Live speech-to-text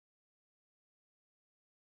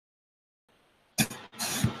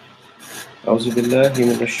أعوذ بالله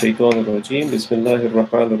من الشيطان الرجيم بسم الله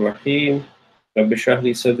الرحمن الرحيم رب اشرح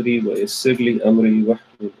لي صدري ويسر لي أمري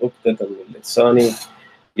واحلل عقدة من لساني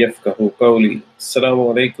يفقهوا قولي. Assalamu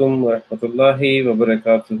alaikum wa rahmatullahi wa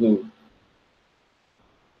barakatuhu.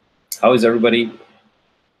 How is everybody?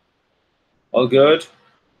 All good?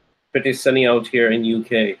 Pretty sunny out here in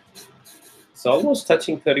UK. It's almost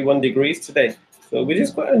touching 31 degrees today, so which is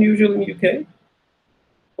quite unusual in UK.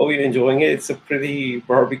 Hope you're enjoying it. It's a pretty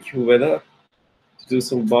barbecue weather. To do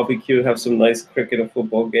some barbecue, have some nice cricket or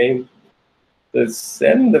football game.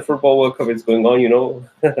 And the football World Cup is going on, you know.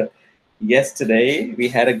 Yesterday, we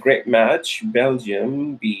had a great match.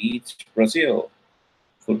 Belgium beat Brazil.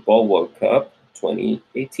 Football World Cup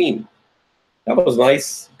 2018. That was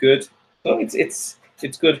nice, good. So it's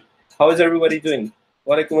good. How is everybody doing?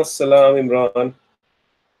 Walaikum assalam, Imran.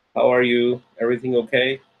 How are you? Everything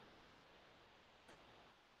okay?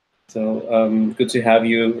 So good to have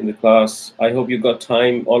you in the class. I hope you got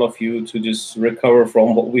time, all of you, to just recover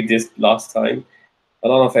from what we did last time. A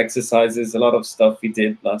lot of exercises, a lot of stuff we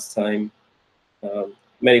did last time.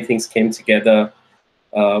 Many things came together.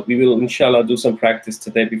 We will, inshallah, do some practice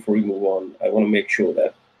today before we move on. I want to make sure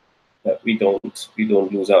that we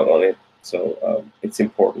don't lose out on it. So it's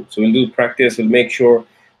important. So we'll do practice. We'll make sure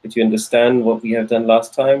that you understand what we have done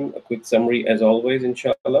last time. A quick summary, as always,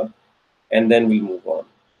 inshallah, and then we'll move on.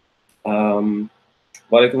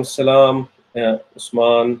 Walaikum salam,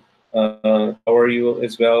 Usman. How are you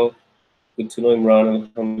as well? Good to know, Imran.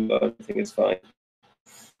 Alhamdulillah, everything is fine.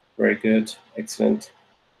 Very good, excellent.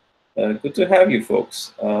 Good to have you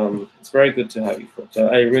folks. It's very good to have you folks.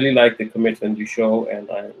 I really like the commitment you show, and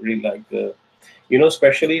I really like the,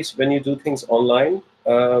 especially when you do things online,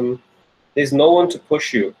 there's no one to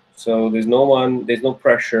push you. So there's no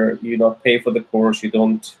pressure. You don't pay for the course. You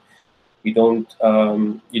don't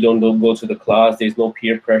go to the class. There's no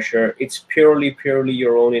peer pressure. It's purely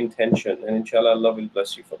your own intention, and inshallah, Allah will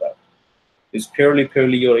bless you for that. It's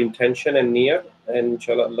purely your intention and niyyah, and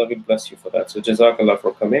inshallah, Allah will bless you for that. So jazakallah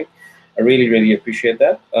for coming. I really appreciate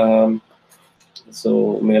that.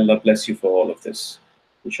 So may Allah bless you for all of this,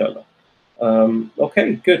 inshallah.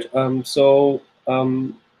 Okay, good.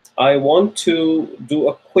 I want to do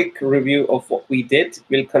a quick review of what we did.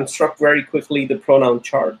 We'll construct very quickly the pronoun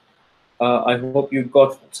chart. I hope you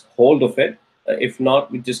got hold of it. If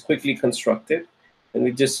not, we just quickly construct it, and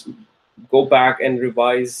we just go back and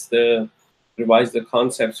revise the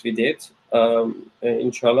concepts we did,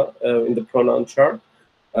 inshallah, in the pronoun chart.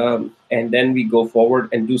 And then we go forward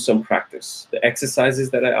and do some practice. The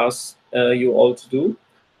exercises that I asked you all to do.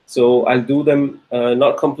 So I'll do them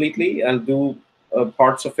not completely. I'll do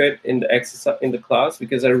parts of it in the exercise in the class,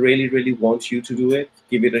 because I really want you to do it.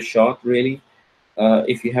 Give it a shot, really.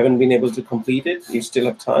 If you haven't been able to complete it, you still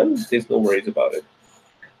have time. There's no worries about it.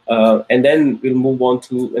 And then we'll move on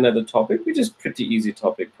to another topic, which is pretty easy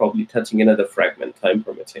topic, probably touching another fragment, time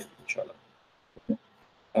permitting, inshallah.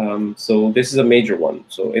 So this is a major one.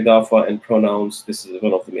 So Idafah and pronouns, this is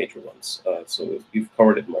one of the major ones. So you've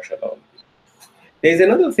covered it, mashallah. There's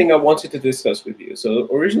another thing I wanted to discuss with you. So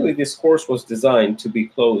originally this course was designed to be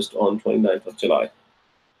closed on 29th of July.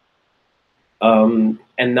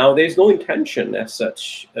 And now there's no intention as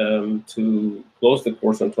such to close the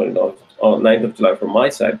course on 9th of July from my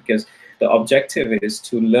side, because the objective is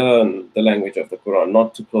to learn the language of the Quran,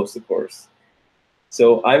 not to close the course.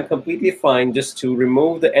 So I'm completely fine just to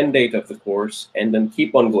remove the end date of the course and then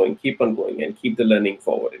keep on going, and keep the learning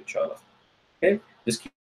forward, inshallah. Okay, just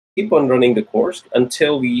keep on running the course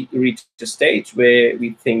until we reach the stage where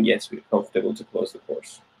we think, yes, we're comfortable to close the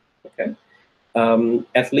course. Okay.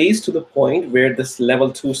 At least to the point where this level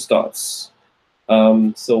 2 starts.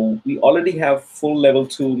 So we already have full level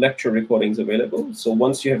 2 lecture recordings available. So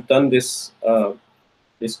once you have done this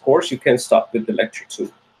this course, you can start with the lecture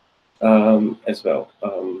 2 as well.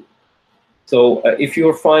 So if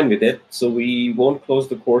you're fine with it, so we won't close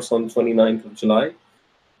the course on 29th of July.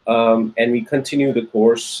 And we continue the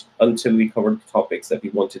course until we cover the topics that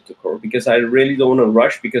we wanted to cover, because I really don't want to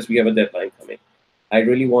rush, because we have a deadline coming. I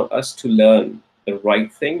really want us to learn the right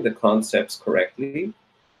thing, the concepts correctly,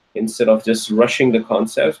 instead of just rushing the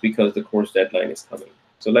concepts because the course deadline is coming.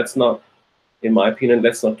 So let's not, in my opinion,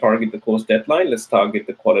 let's not target the course deadline. Let's target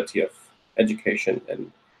the quality of education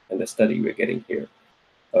and the study we're getting here.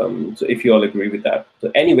 So if you all agree with that.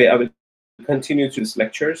 So anyway, I will continue to these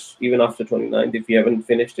lectures even after 29th. If you haven't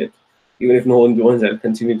finished it, even if no one joins, I'll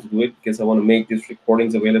continue to do it, because I want to make these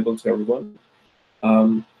recordings available to everyone.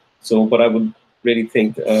 But I would really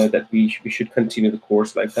think that we should continue the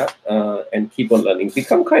course like that and keep on learning.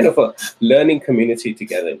 Become kind of a learning community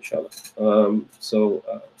together, inshallah.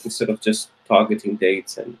 Instead of just targeting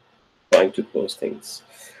dates and trying to close things.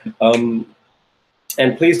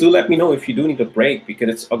 And please do let me know if you do need a break, because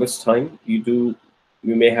it's August time. You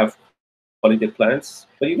may have holiday plans,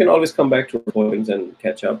 but you can always come back to recordings and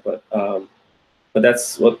catch up. But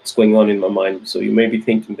that's what's going on in my mind. So you may be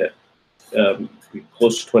thinking that we're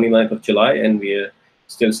close to 29th of July and we're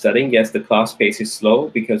still studying. Yes, the class pace is slow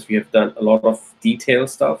because we have done a lot of detailed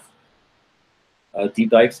stuff, deep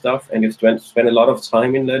dive stuff, and we've spent a lot of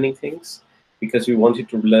time in learning things because we wanted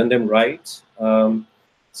to learn them right.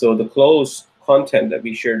 So the closed content that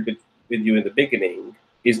we shared with you in the beginning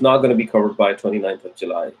is not going to be covered by 29th of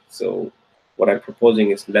July. So what I'm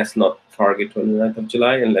proposing is let's not target 29th of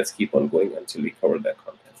July and let's keep on going until we cover that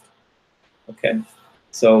content. Okay,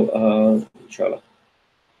 so inshallah.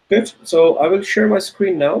 Good. So I will share my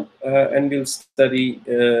screen now and we'll study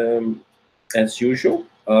as usual.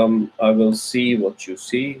 I will see what you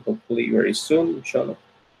see hopefully very soon, inshallah.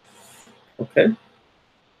 Okay.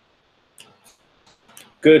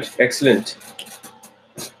 Good. Excellent.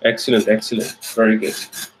 Excellent. Excellent. Very good.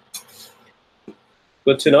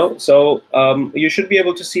 Good to know. So you should be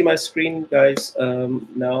able to see my screen, guys,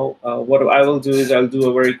 now. What I will do is I'll do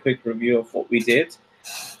a very quick review of what we did,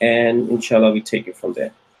 and inshallah, we take it from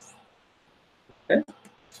there. Okay.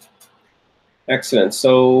 Excellent.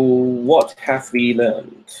 So what have we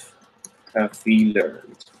learned?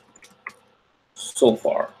 So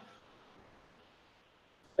far?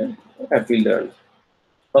 Okay. What have we learned?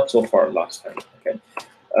 Not so far last time. Okay.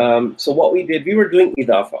 So what we did, we were doing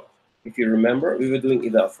Idafah. If you remember, we were doing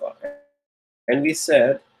Idafah. And we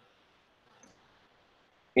said,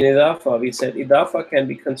 in Idafah can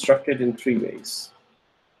be constructed in 3 ways.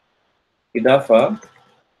 Idafah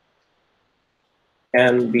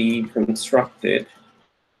can be constructed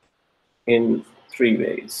in 3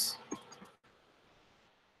 ways.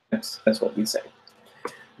 That's what we say.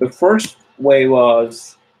 The first way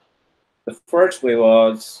was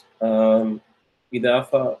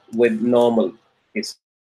Idafah with normal isms.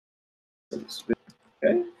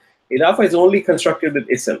 Okay? Idafah is only constructed with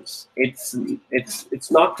isms. It's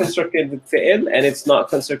not constructed with fi'il, and it's not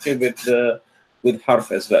constructed with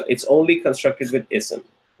harf as well. It's only constructed with ism.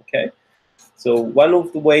 Okay. So one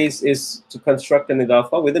of the ways is to construct an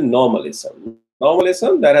Idafah with a normal ism. Normal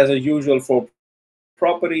ism that has a usual 4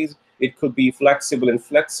 properties. It could be flexible and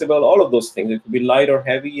inflexible, all of those things. It could be light or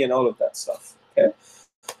heavy and all of that stuff. Okay.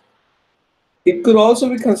 It could also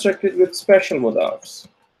be constructed with special mudafs.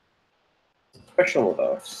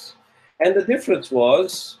 And the difference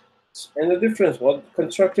was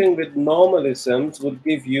constructing with normal isms would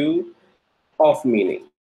give you off meaning,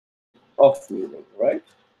 right?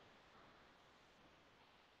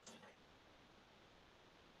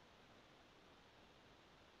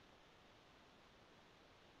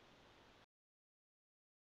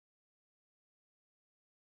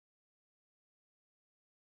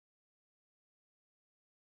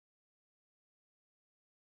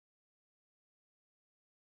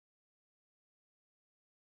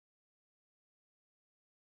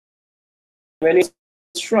 When you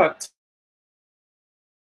construct,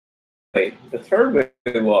 the third way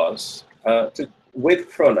was with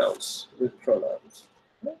pronouns.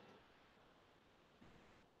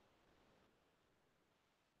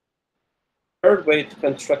 Third way to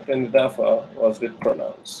construct an Idafah was with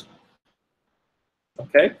pronouns.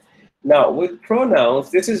 Okay. Now with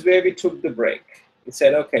pronouns, this is where we took the break. We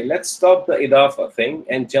said, okay, let's stop the Idafah thing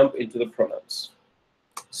and jump into the pronouns.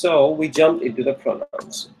 So we jumped into the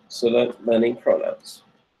pronouns. So learning pronouns.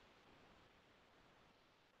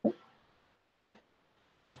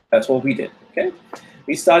 That's what we did. Okay.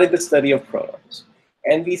 We started the study of pronouns,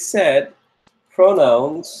 and we said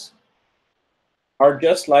pronouns are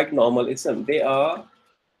just like normal isms. They are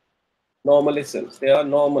normal isms.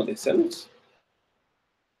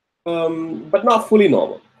 But not fully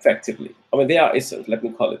normal, effectively. I mean, they are isms. Let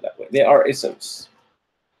me call it that way. They are isms.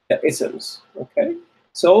 They're isms. Okay.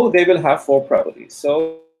 So they will have 4 properties.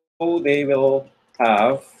 So they will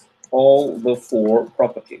have all the 4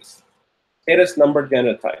 properties. It is number,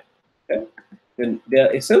 gender, type. Okay. Then they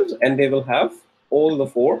are isms, and they will have all the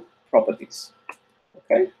 4 properties.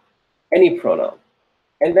 Okay. Any pronoun.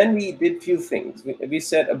 And then we did few things. We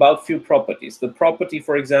said about few properties. The property,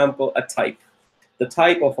 for example, a type. The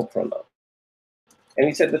type of a pronoun. And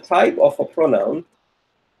we said the type of a pronoun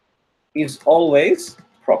is always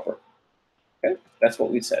proper. Okay? That's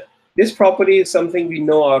what we said. This property is something we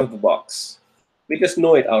know out of the box. We just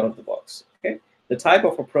know it out of the box. Okay? The type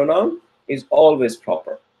of a pronoun is always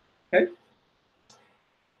proper. Okay?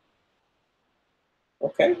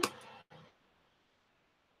 Okay?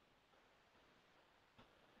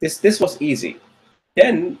 This was easy.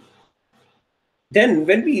 Then Then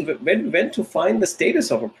when we went to find the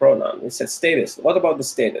status of a pronoun, we said status. What about the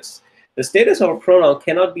status? The status of a pronoun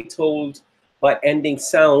cannot be told by ending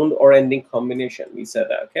sound or ending combination. We said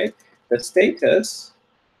that, okay? The status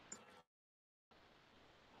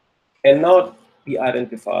cannot be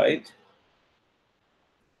identified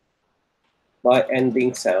by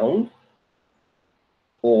ending sound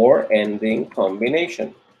or ending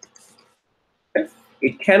combination. Okay?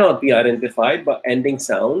 It cannot be identified by ending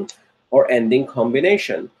sound or ending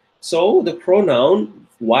combination. So the pronoun,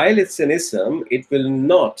 while it's an ism, it will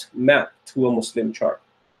not map to a Muslim chart.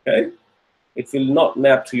 Okay? It will not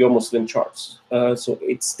map to your Muslim charts. So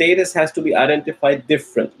its status has to be identified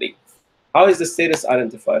differently. How is the status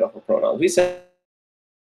identified of a pronoun? We said,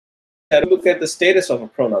 look at the status of a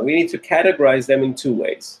pronoun. We need to categorize them in two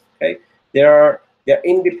ways. Okay, there are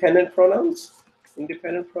independent pronouns, and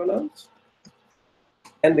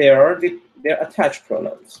they're attached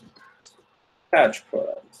pronouns.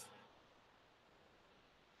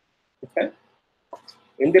 Okay,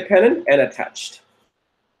 independent and attached.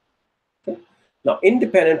 Okay? Now,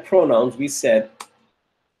 independent pronouns, we said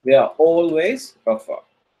they are always rafa.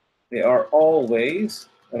 They are always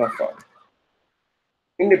rafa.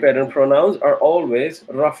 Independent pronouns are always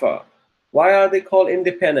rafa. Why are they called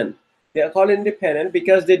independent? They are called independent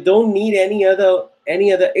because they don't need any other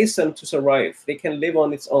ism to survive. They can live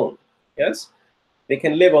on its own. Yes, they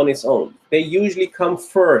can live on its own. They usually come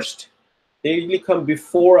first. They usually come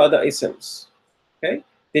before other isms. Okay,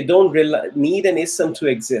 they don't need an ism to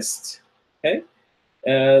exist. Okay,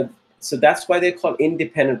 so that's why they're called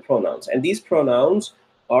independent pronouns. And these pronouns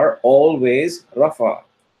are always rafa.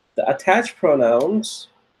 The attached pronouns,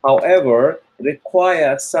 however,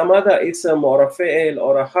 require some other ism or a fi'l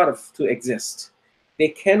or a harf to exist. They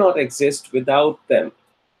cannot exist without them.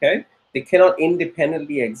 Okay? They cannot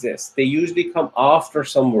independently exist. They usually come after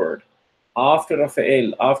some word, after a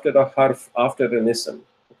fi'l, after a harf, after an ism.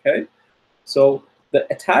 Okay? So the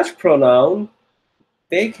attached pronoun,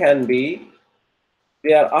 they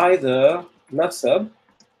are either nasab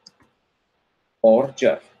or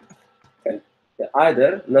jar. Okay? They're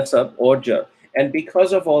either nasab or jar. And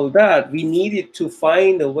because of all that, we needed to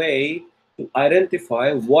find a way to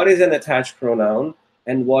identify what is an attached pronoun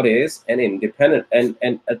and what is an independent an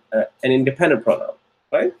independent pronoun,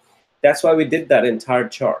 right? That's why we did that entire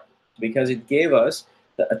chart, because it gave us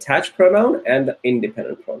the attached pronoun and the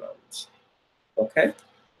independent pronouns. Okay,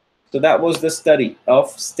 so that was the study of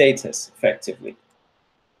status, effectively.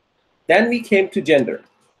 Then we came to gender.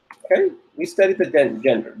 Okay, we studied the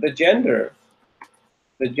gender.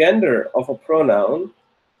 The gender of a pronoun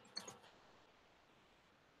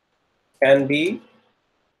can be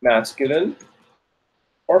masculine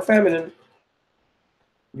or feminine,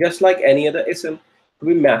 just like any other ism. It could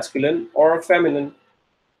be masculine or feminine.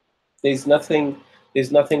 There's nothing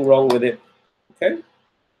wrong with it. Okay.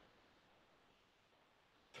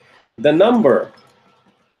 The number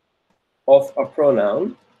of a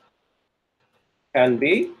pronoun can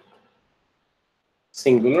be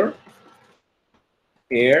singular,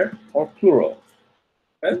 pair, or plural.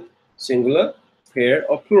 Okay? Singular, pair,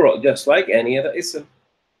 or plural, just like any other ism.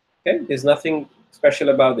 Okay, there's nothing special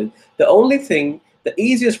about it. The only thing, the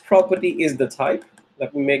easiest property is the type.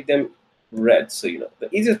 Let me make them red so you know.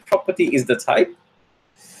 The easiest property is the type.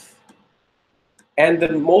 And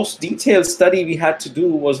the most detailed study we had to do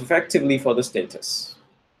was effectively for the status.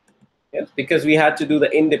 Yes, because we had to do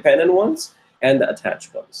the independent ones and the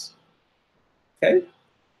attached ones. Okay.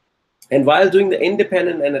 And while doing the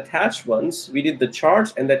independent and attached ones, we did the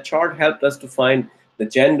chart, and that chart helped us to find the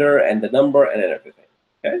gender and the number and everything.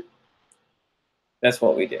 Okay. That's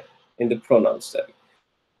what we did in the pronoun study.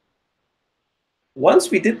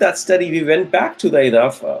 Once we did that study, we went back to the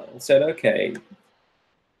Idafah and said, okay,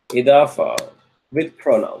 Idafah with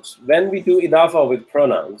pronouns. When we do Idafah with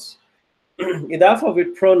pronouns, Idafah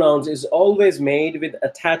with pronouns is always made with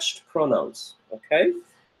attached pronouns. Okay?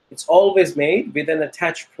 It's always made with an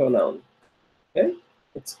attached pronoun. Okay?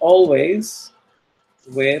 It's always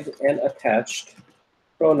with an attached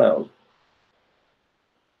pronoun.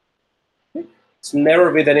 Okay? It's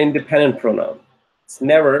never with an independent pronoun. It's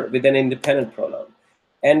never with an independent pronoun.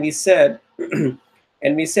 And we said,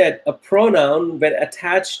 a pronoun when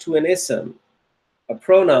attached to an ism,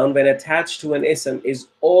 is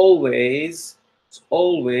always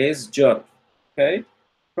jar. Okay?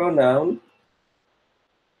 Pronoun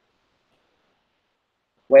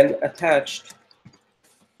when attached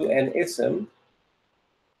to an ism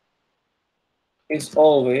is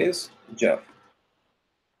always jar.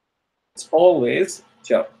 It's always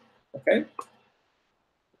jar. Okay?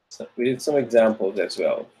 So we did some examples as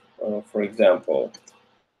well. For example,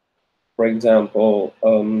 For example,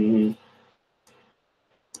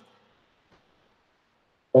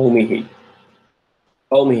 qawmihi,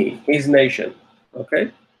 his nation.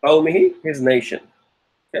 Okay, qawmihi, his nation.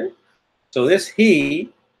 Okay, so this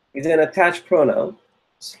he is an attached pronoun.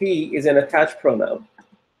 He is an attached pronoun,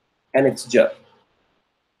 and it's jar.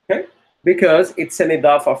 Okay, because it's an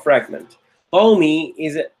Idafah fragment. Qawmi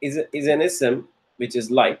is an ism which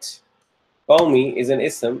is light. Qawmi is an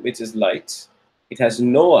ism which is light. It has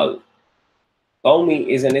no al. Qawmi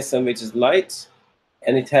is an ism which is light,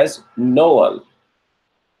 and it has no al,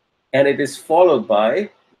 and it is followed by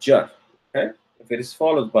jar. Okay, if it is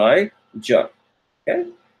followed by jar. Okay,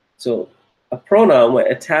 so a pronoun when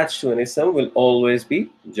attached to an ism will always be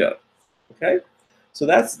jar. Okay, so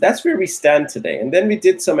that's where we stand today. And then we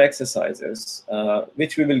did some exercises,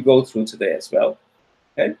 which we will go through today as well.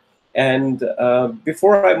 Okay, and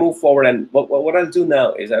before I move forward, and what I'll do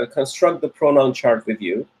now is I'll construct the pronoun chart with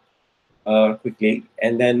you quickly,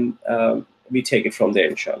 and then we take it from there,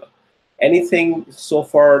 inshallah. Anything so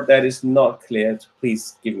far that is not clear,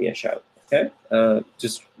 please give me a shout. Okay,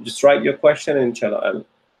 just write your question, and inshallah I'll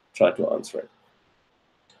try to answer it.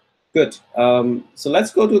 Good. So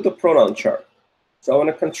let's go to the pronoun chart. So I want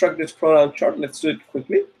to construct this pronoun chart. Let's do it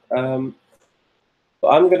quickly. So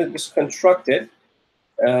I'm going to just construct it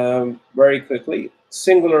very quickly.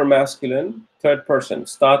 Singular masculine, third person,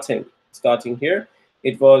 starting here.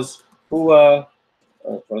 It was huwa,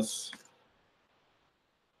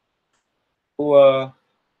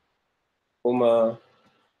 huma,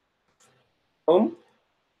 hum.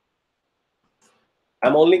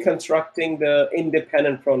 I'm only constructing the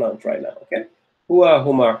independent pronouns right now. Okay, huwa,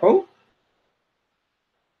 huma, hum.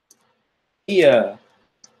 Hiya,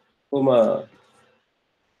 huma,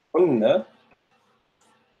 hunna.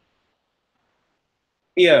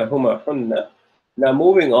 Hiya, huma, hunna. Now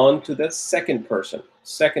moving on to the second person.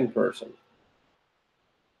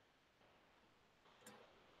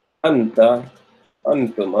 Anta,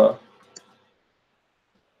 antuma,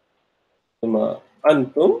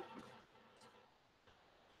 antum,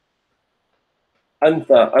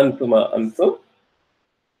 anta, antuma, antum,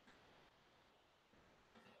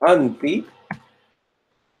 anti,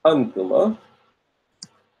 antuma,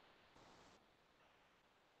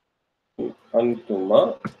 antuma,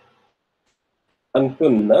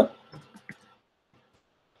 antunna,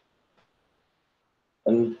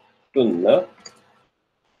 antunna.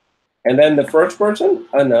 And then the first person,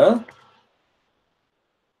 ana,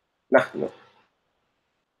 nahnu,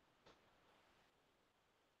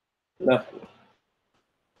 nahnu,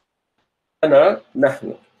 ana,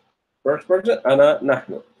 nahnu. First person, ana,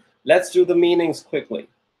 nahnu. Let's do the meanings quickly.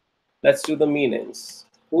 Let's do the meanings.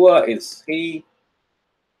 Huwa is he.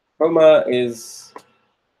 Huma is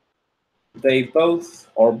they both,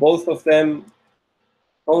 or both of them.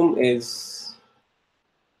 Hum is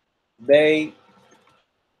they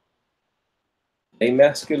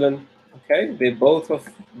masculine. Okay, they both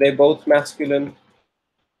masculine.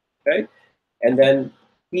 Okay, and then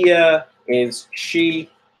hiya is she.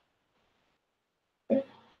 Okay,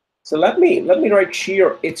 so let me write she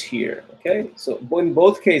or it here. Okay, so in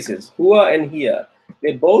both cases, huwa and hiya,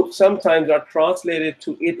 they both sometimes are translated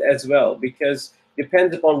to it as well, because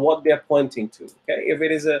depends upon what they're pointing to. Okay, if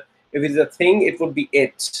it is a thing, it would be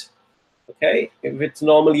it. Okay, if it's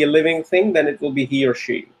normally a living thing, then it will be he or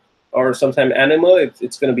she, or sometimes animal,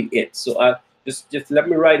 it's going to be it. So just let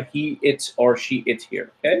me write he, it, or she, it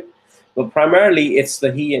here. Okay, but primarily it's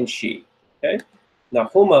the he and she. Okay, now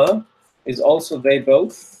huma is also they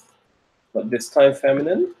both, but this time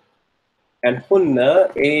feminine, and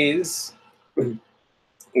hunna is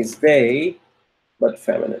they, but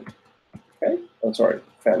feminine. Okay, I'm sorry,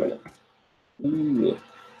 feminine. Ooh,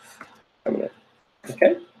 feminine.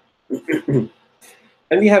 Okay.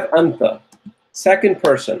 And we have anta, second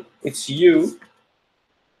person. It's you,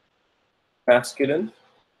 masculine.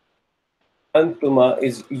 Antuma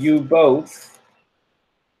is you both,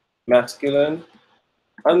 masculine.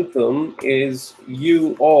 Antum is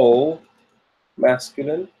you all,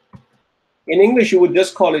 masculine. In English, you would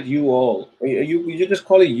just call it you all. You just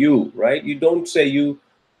call it you, right? You don't say you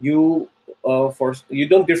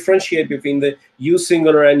don't differentiate between the you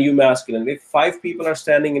singular and you masculine. If 5 people are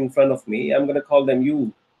standing in front of me, I'm going to call them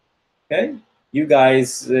you. Okay, you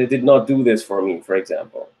guys did not do this for me, for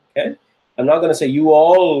example. Okay, I'm not going to say you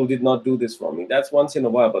all did not do this for me. That's once in a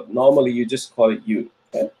while, but normally you just call it you.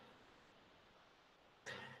 Okay.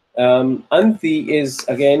 Anti is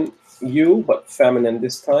again you, but feminine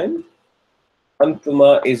this time.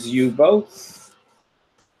 Antuma is you both,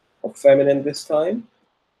 or feminine this time.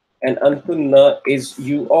 And antunna is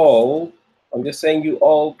you all. I'm just saying you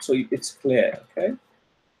all so it's clear. Okay.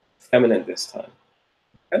 feminine this time.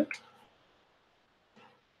 Okay?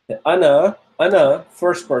 The ana,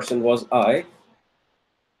 first person was I,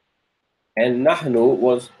 and nahnu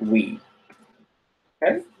was we.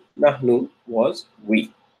 Okay? Nahnu was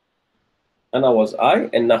we. Ana was I,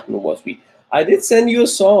 and nahnu was we. I did send you a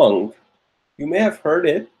song. You may have heard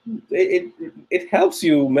it. It helps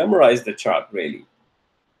you memorize the chart, really.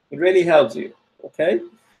 It really helps you. Okay?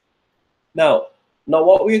 Now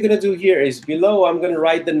what we're going to do here is below I'm going to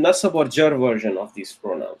write the nasab or jar version of these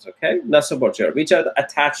pronouns. Okay? Nasab or jar, which are the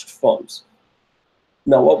attached forms.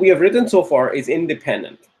 Now what we have written so far is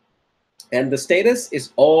independent. And the status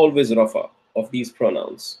is always rafa of these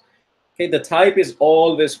pronouns. Okay, the type is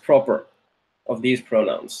always proper of these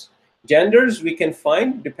pronouns. Genders we can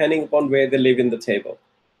find depending upon where they live in the table.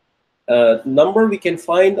 Number we can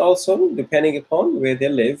find also depending upon where they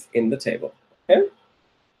live in the table. Okay?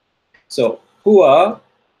 So huwa,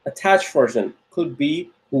 attached version, could be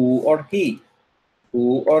who or he.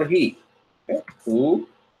 Who or he. Okay? Who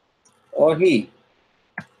or he.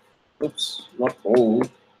 Oops, not who.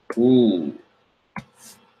 Who.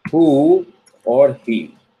 Who or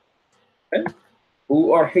he. Okay?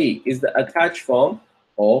 Who or he is the attached form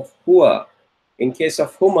of huwa. In case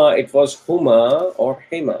of huma, it was huma or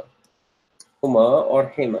hima. Huma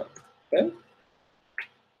or hima. Okay?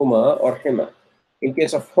 Huma or hima. In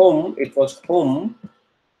case of hum, it was hum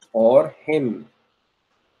or him.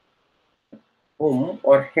 Hum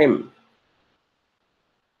or him.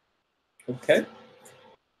 Okay?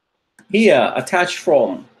 Here, attached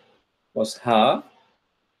form was ha.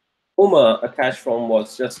 Huma, attached form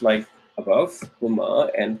was just like above,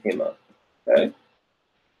 huma and hima. Okay?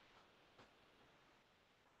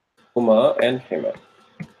 Huma and hima.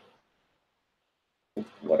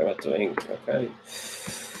 What am I doing? Okay.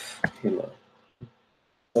 Hima.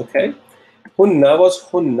 Okay. Hunna was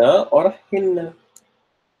hunna or hinna.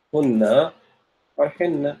 Hunna or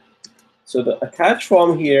hinna. So the attached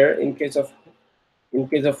form here in case of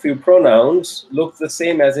few pronouns looks the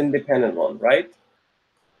same as independent one, right?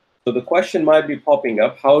 So the question might be popping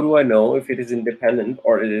up, how do I know if it is independent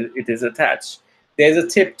or it is attached? There's a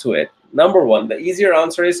tip to it. Number one, the easier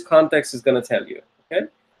answer is context is going to tell you. Okay?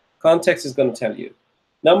 Context is going to tell you.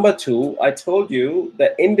 Number two, I told you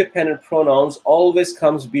that independent pronouns always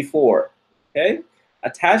comes before. Okay?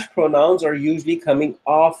 Attached pronouns are usually coming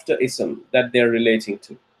after ism that they're relating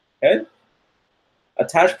to. Okay?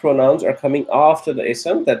 Attached pronouns are coming after the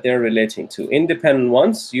ism that they're relating to. Independent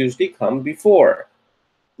ones usually come before.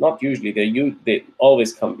 Not usually, they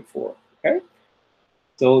always come before. Okay?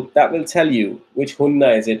 So that will tell you which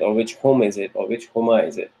hunna is it, or which hum is it, or which huma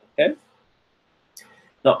is it. Okay?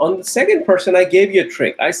 Now on the second person, I gave you a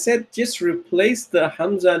trick. I said just replace the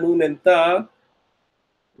hamza, nun, and ta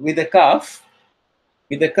with a kaf,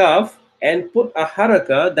 and put a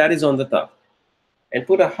haraka that is on the ta. And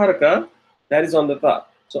put a haraka that is on the ta.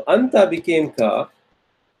 So anta became ka,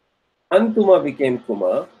 antuma became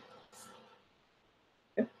kuma,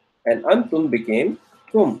 okay? And antum became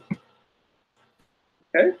kum.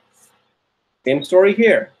 Okay? Same story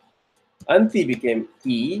here. Anti became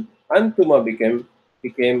ki, antuma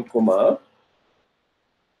became kuma,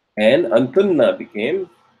 and antunna became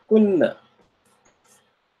kunna.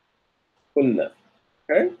 Kunna.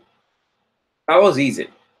 Okay? That was easy.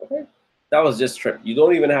 Okay? That was just trick. You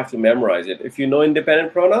don't even have to memorize it. If you know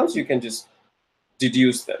independent pronouns, you can just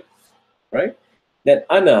deduce them. Right? Then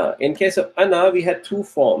ana. In case of ana, we had two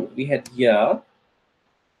forms. We had ya,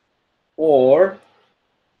 or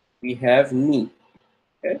we have ni.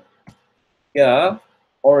 Okay? Ya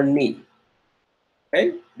or ni.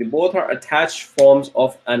 Okay? They both are attached forms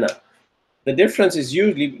of ana. The difference is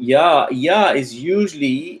usually ya is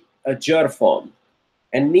usually a jar form,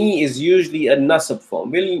 and ni is usually a nasab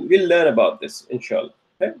form. We'll learn about this inshallah,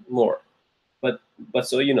 okay? More, but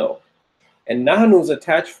so you know. And nahnu's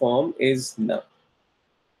attached form is na.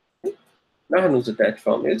 Nahnu's attached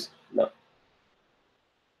form is na.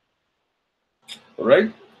 All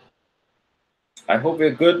right. I hope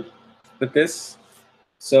we're good with this.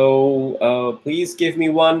 So please give me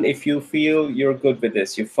one if you feel you're good with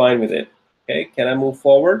this. You're fine with it. Okay. Can I move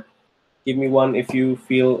forward? Give me one if you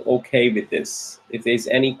feel okay with this. If there's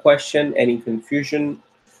any question, any confusion,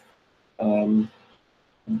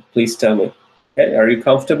 please tell me. Okay, are you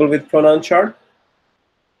comfortable with pronoun chart?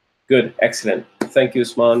 Good, excellent. Thank you,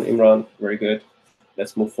 Usman, Imran, very good.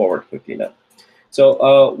 Let's move forward quickly now.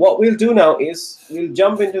 So what we'll do now is we'll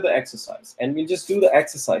jump into the exercise, and we'll just do the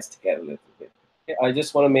exercise together a little bit. Okay? I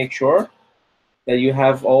just want to make sure that you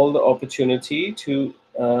have all the opportunity to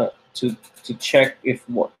check if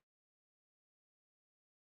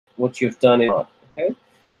what you've done is not. Okay.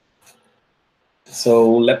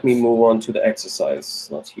 So let me move on to the exercise.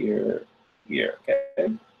 Not here, here.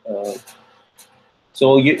 Okay.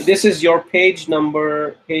 So this is your page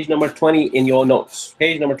number 20 in your notes.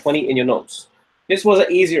 Page number 20 in your notes. This was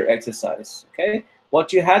an easier exercise. Okay.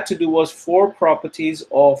 What you had to do was 4 properties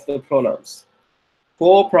of the pronouns.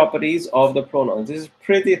 4 properties of the pronouns. This is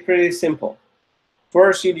pretty simple.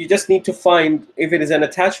 First, you just need to find if it is an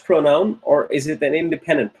attached pronoun or is it an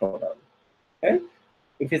independent pronoun. Okay.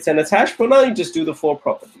 If it's an attached pronoun, you just do the 4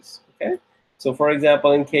 properties. Okay. So for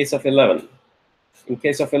example, in case of 11,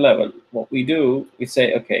 what we do, we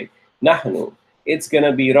say, okay, nahnu, it's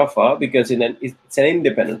gonna be rafa because it's an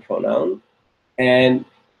independent pronoun, and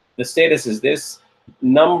the status is this.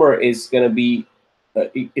 Number is gonna be,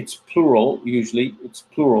 it's plural usually. It's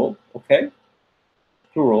plural. Okay.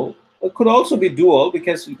 Plural. It could also be dual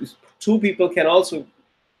because 2 people can also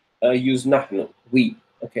use nahnu, we.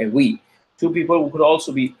 Okay, we. 2 people could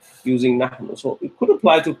also be using nahnu. So it could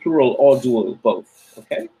apply to plural or dual, both.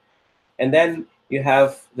 Okay, and then you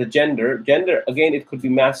have the gender. Gender, again, it could be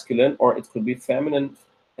masculine or it could be feminine,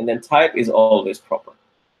 and then type is always proper.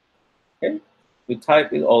 Okay, the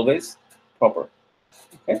type is always proper.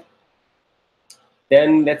 Okay,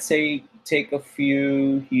 then let's say take a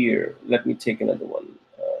few here. Let me take another one.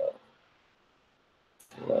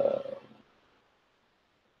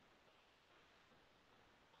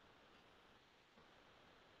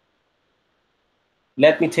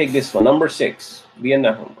 Let me take this one, number 6.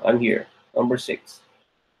 I'm here. Number 6.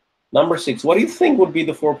 Number 6. What do you think would be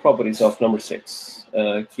the 4 properties of number 6?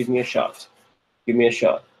 Give me a shot. Give me a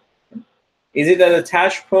shot. Is it an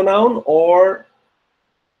attached pronoun or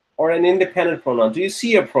an independent pronoun? Do you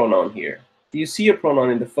see a pronoun here? Do you see a pronoun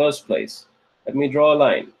in the first place? Let me draw a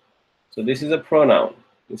line. So this is a pronoun.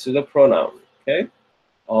 This is a pronoun. Okay.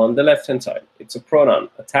 On the left-hand side, it's a pronoun.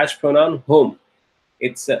 Attached pronoun, whom.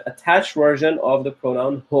 It's an attached version of the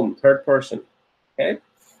pronoun whom, third person. Okay.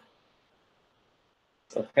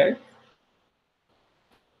 Okay.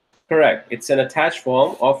 Correct. It's an attached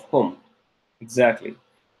form of whom. Exactly.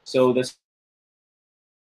 So the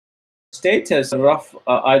status rough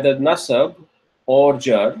either nasab or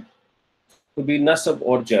jar. Could be nasab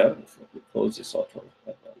or jar. Let me close this auto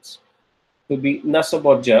at once. Could be nasab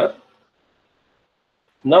or jar.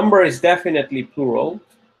 Number is definitely plural.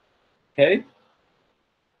 Okay.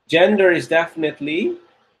 Gender is definitely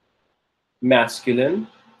masculine,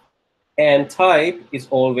 and type is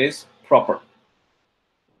always proper.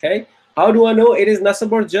 Okay. How do I know it is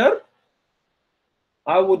nasab or jar?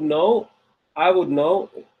 I would know.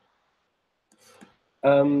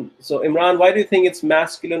 So Imran, why do you think it's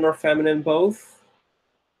masculine or feminine both?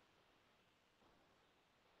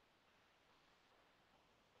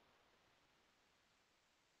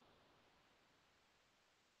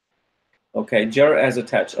 Okay, jar as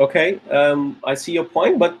attached. Okay, I see your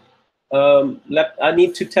point, but I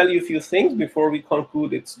need to tell you a few things before we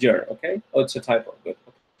conclude it's jar. Okay, oh, it's a typo. Good.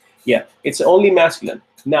 Yeah, it's only masculine.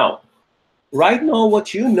 Now, right now,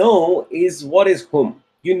 what you know is what is whom.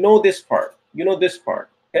 You know this part. You know this part.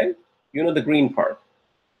 Okay, you know the green part.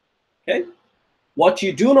 Okay, what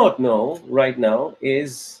you do not know right now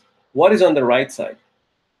is what is on the right side.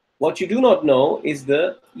 What you do not know is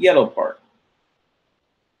the yellow part.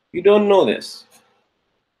 You don't know this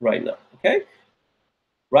right now. Okay.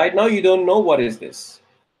 Right now, you don't know what is this,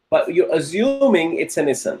 but you're assuming it's an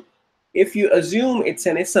ism. If you assume it's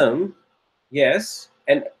an ism, yes,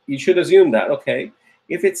 and you should assume that, okay.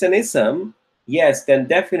 If it's an ism, yes, then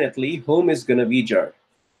definitely whom is going to be jar.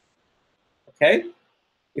 Okay.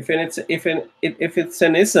 If it's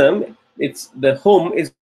an ism, it's the whom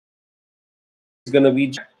is going to be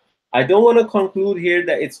jar. I don't want to conclude here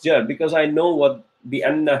that it's jar because I know what the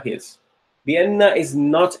anna is. The anna is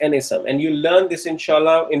not an ism, and you learn this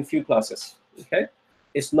inshallah in few classes. Okay,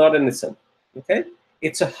 it's not an ism. Okay,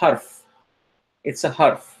 it's a harf. It's a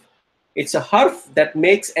harf. It's a harf that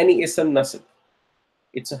makes any ism nasab.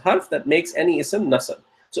 It's a harf that makes any ism nasab.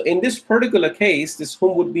 So in this particular case, this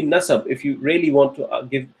whom would be nasab. If you really want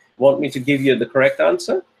me to give you the correct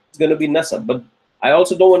answer, it's going to be nasab. But I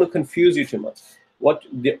also don't want to confuse you too much.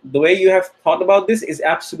 The way you have thought about this is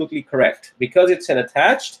absolutely correct because it's an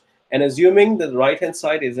attached, and assuming that the right hand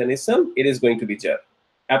side is an ism, it is going to be jar.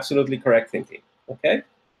 Absolutely correct thinking. Okay,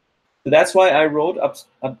 so that's why I wrote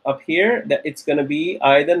up here that it's going to be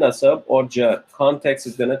either nasab or jar. Context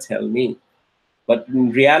is going to tell me, but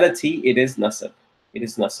in reality, it is nasab. It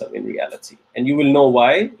is nasab in reality, and you will know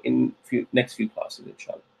why in next few classes,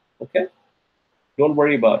 inshallah. Okay, don't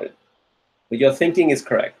worry about it. But your thinking is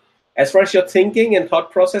correct. As far as your thinking and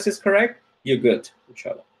thought process is correct, you're good,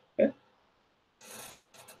 inshallah. Okay.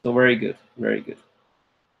 So very good, very good.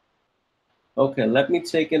 Okay, let me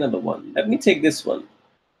take another one. Let me take this one.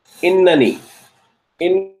 Innani.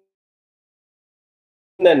 Innani.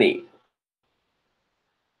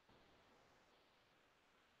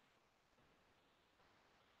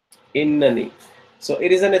 Innani. So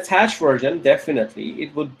it is an attached version, definitely.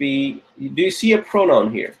 It would be, do you see a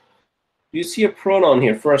pronoun here? Do you see a pronoun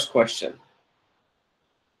here? First question.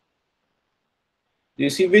 Do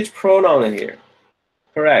you see which pronoun in here?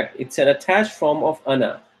 Correct. It's an attached form of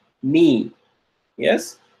ana, me.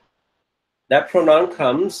 Yes? That pronoun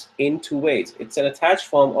comes in two ways. It's an attached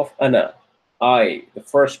form of ana, I, the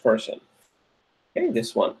first person. Okay,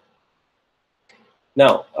 this one.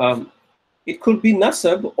 Now, it could be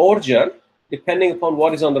nasab or jar, depending upon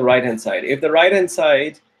what is on the right-hand side. If the right-hand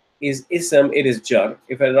side is ism, it is jar.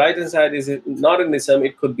 If the right-hand side is not an ism,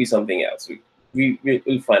 it could be something else.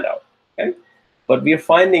 We'll find out. Okay, but we are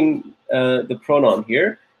finding the pronoun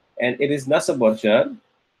here, and it is nasab or jar.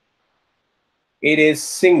 It is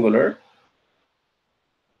singular.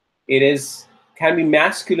 It can be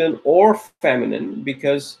masculine or feminine,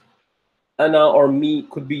 because ana or me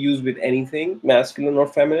could be used with anything, masculine or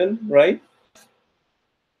feminine, right?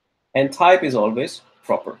 And type is always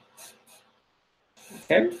proper.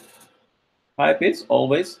 Okay, type is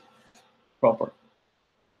always proper.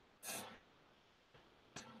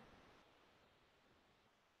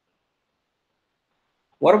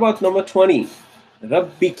 What about number 20?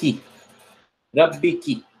 Rabbiki.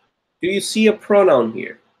 Rabbiki. Do you see a pronoun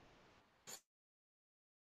here?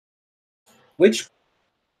 Which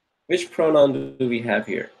pronoun do we have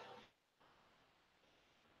here?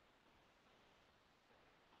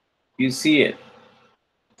 You see it.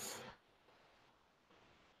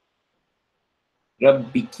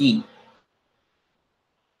 Rabbiki.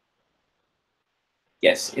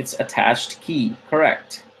 Yes, it's attached key.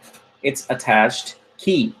 Correct. It's attached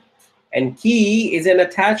key. And key is an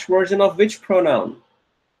attached version of which pronoun?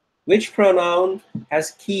 Which pronoun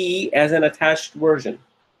has key as an attached version?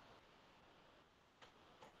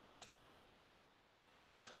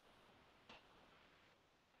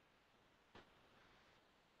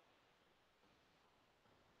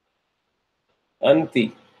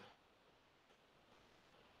 Anti.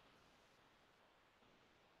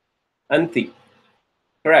 Anti.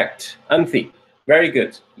 Correct. Anti. Very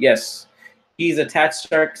good. Yes. He's attached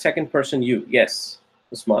second person you. Yes.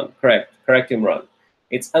 Usman. Correct. Correct, Imran.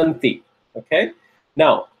 It's anti. Okay.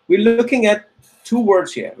 Now we're looking at two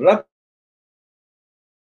words here. Rabbi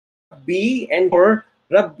and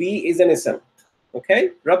Rabbi is an ism.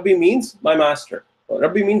 Okay. Rabbi means my master.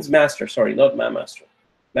 Rabbi means master. Sorry, not my master.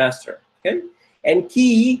 Master. Okay. And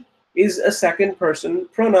ki is a second person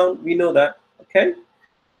pronoun. We know that. Okay.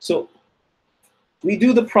 So we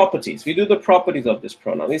do the properties. We do the properties of this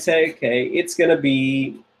pronoun. We say, okay, it's going to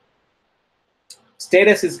be,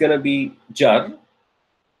 status is going to be jar,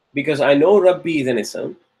 because I know Rabbi is an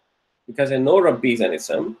ism. Because I know Rabbi is an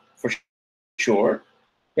ism, for sure.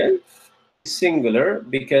 Okay? Singular,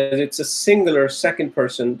 because it's a singular second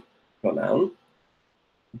person pronoun.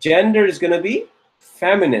 Gender is going to be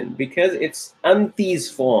feminine, because it's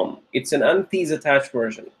anti's form. It's an anti's attached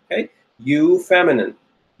version. Okay? You feminine.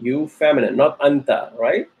 You feminine, not anta,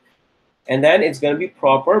 right? And then it's going to be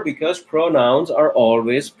proper, because pronouns are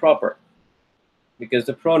always proper. Because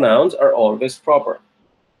the pronouns are always proper.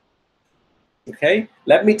 Okay,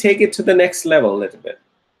 let me take it to the next level a little bit.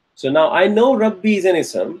 So now I know Rabbi is an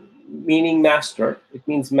ism, meaning master. It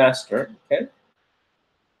means master. Okay,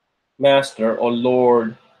 master or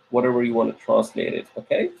Lord, whatever you want to translate it.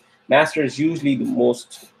 Okay, master is usually the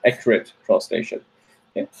most accurate translation.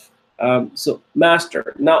 Okay, so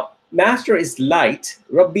master. Now master is light.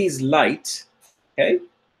 Rabbi is light. Okay,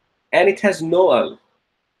 and it has no al.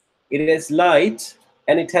 It is light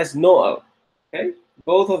and it has no al. Okay,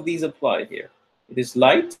 both of these apply here. It is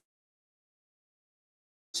light,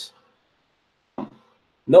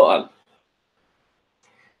 no al.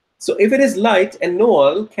 So if it is light and no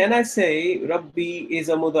al, can I say Rabbi is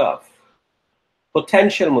a mudaf?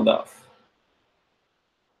 Potential mudaf.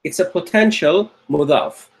 It's a potential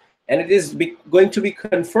mudaf. And it is going to be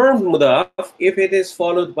confirmed mudaf if it is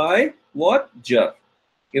followed by what? Jar.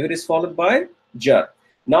 If it is followed by jar.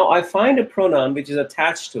 Now I find a pronoun which is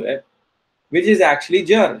attached to it, which is actually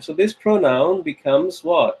jar. So this pronoun becomes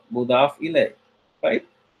what? Mudaf ilay, right?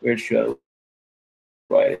 Where should I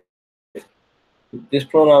write it? This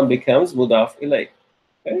pronoun becomes mudaf ilay.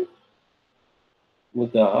 Okay?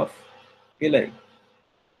 Mudaf ilay.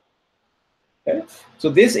 Okay? So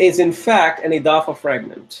this is in fact an Idafah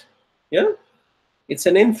fragment. Yeah? It's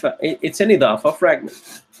an Idafah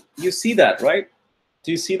fragment. You see that, right?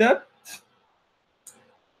 Do you see that?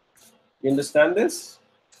 You understand this?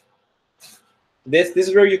 This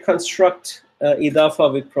is where you construct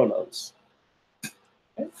Idafah with pronouns.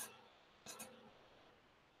 Okay?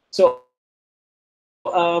 So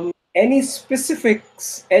any specific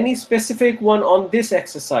one on this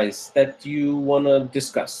exercise that you want to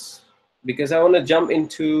discuss? Because I want to jump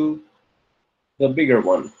into the bigger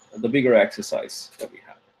one, the bigger exercise that we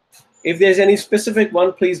have. If there's any specific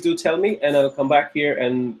one, please do tell me, and I'll come back here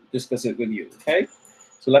and discuss it with you. Okay.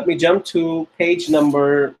 So let me jump to page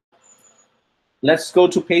number. Let's go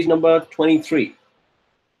to page number 23.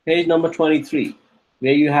 Page number 23,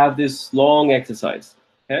 where you have this long exercise.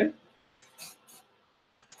 Okay.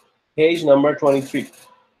 Page number 23.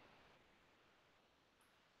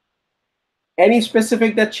 Any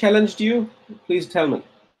specific that challenged you? Please tell me.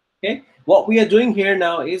 Okay. What we are doing here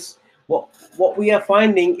now is what we are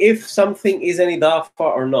finding if something is an idafa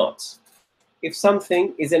or not. If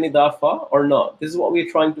something is an idafa or not. This is what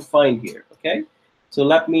we're trying to find here. Okay. So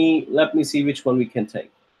let me see which one we can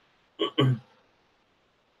take.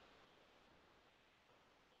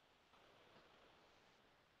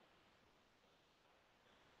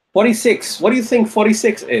 46. What do you think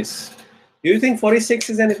 46 is? Do you think 46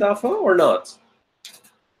 is an idafa or not?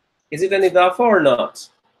 Is it an idafa or not?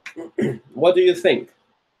 What do you think?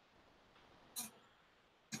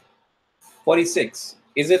 46.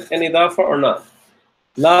 Is it an idafa or not?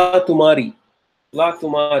 La tumari. La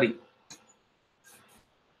tumari.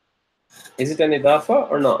 Is it an idafa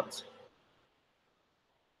or not?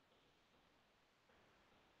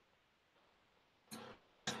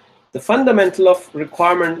 The fundamental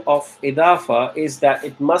requirement of idafa is that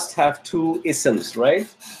it must have two isms, right?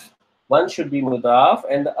 One should be mudaf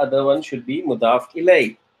and the other one should be mudaf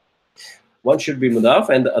ilay. One should be mudaf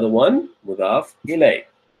and the other one mudaf ilay.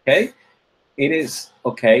 Okay? It is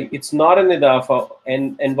okay. It's not an idafa.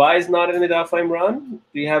 And why is not an idafa, Imran?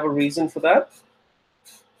 Do you have a reason for that?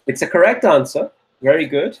 It's a correct answer. Very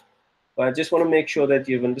good. But I just want to make sure that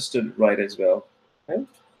you've understood it right as well. Okay?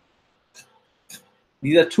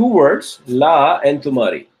 These are two words, la and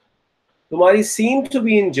tumari. Tumari seem to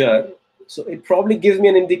be in jar, so it probably gives me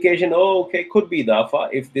an indication, oh, okay, could be idafa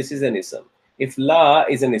if this is an ism. If la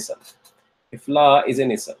is an ism. If la is an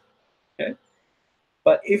ism. Okay?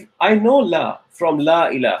 But if I know la from la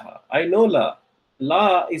ilaha, I know la.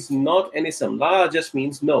 La is not an ism. La just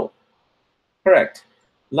means no. Correct.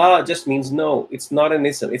 La just means no. It's not an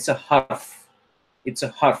ism. It's a harf. It's a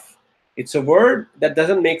harf. It's a word that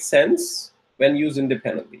doesn't make sense when used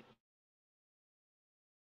independently.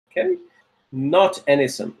 Okay? Not an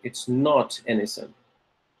ism. It's not an ism.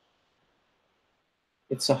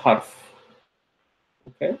 It's a harf.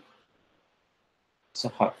 Okay? It's a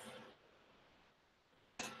harf.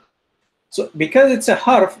 So because it's a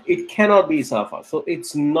harf, it cannot be isafa. So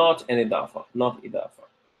it's not an idafa, not idafa.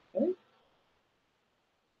 Okay?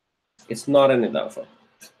 It's not an idafa.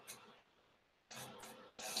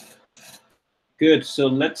 Good. So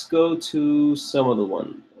let's go to some other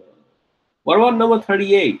one. What about number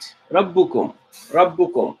 38? Rabbukum.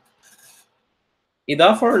 Rabbukum.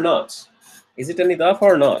 Idafa or not? Is it an idafa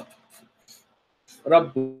or not?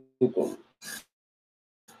 Rabbukum. What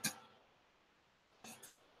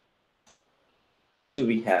do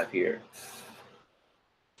we have here?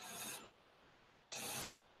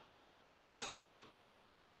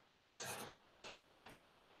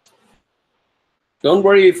 Don't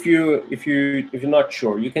worry if you're not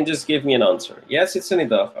sure. You can just give me an answer. Yes, it's an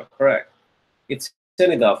idafa. Correct. It's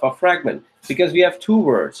an idafa fragment because we have two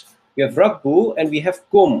words. We have rabbu and we have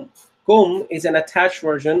kum. Kum is an attached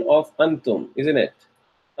version of antum, isn't it?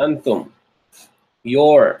 Antum.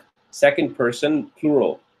 Your. Second person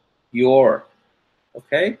plural. Your.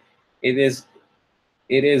 Okay. It is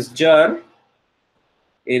jar.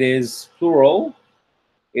 It is plural.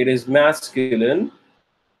 It is masculine,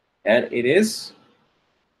 and it is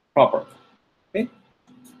proper. Okay.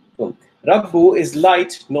 Boom. Rabbu is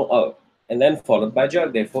light, no al, and then followed by jar.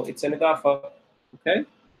 Therefore, it's an idafa. Okay.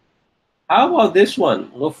 How about this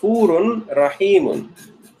one? Ghafurun rahimun.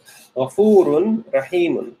 Ghafurun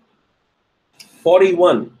rahimun.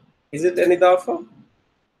 41. Is it an idafa?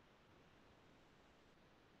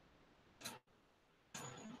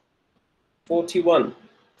 41.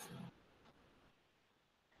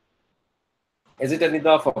 Is it an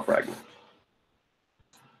idafa fragment?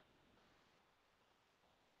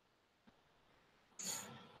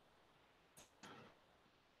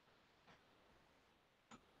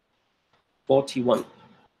 $41.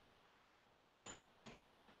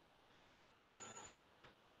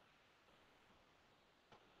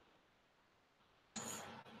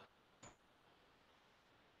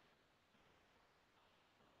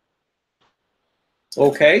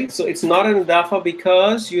 Okay, so it's not an idafa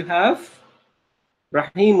because you have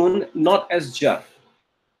Rahimun, not as jar.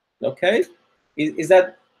 Okay, is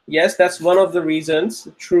that, yes, that's one of the reasons,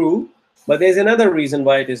 true, but there's another reason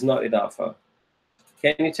why it is not idafa.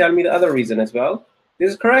 Can you tell me the other reason as well?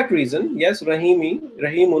 This is correct reason. Yes,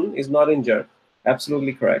 Rahimun is not in jar.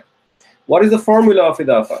 Absolutely correct. What is the formula of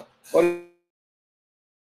idafa? What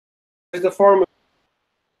is the formula?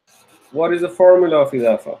 What is the formula of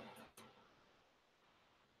idafa?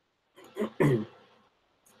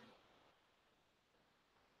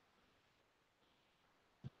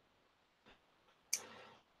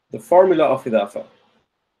 The formula of idafa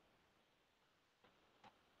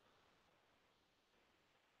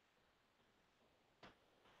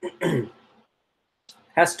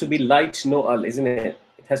has to be light no'al, isn't it?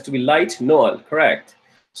 It has to be light no'al, correct.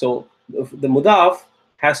 So the mudaf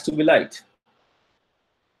has to be light.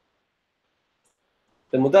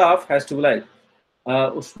 The mudaf has to be light.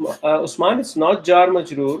 Usman, it's not jar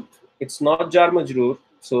majroor. It's not jar majroor.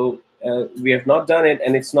 So we have not done it,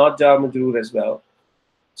 and it's not jar majroor as well.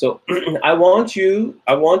 So I want you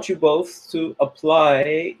both to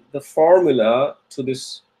apply the formula to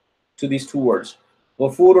these two words,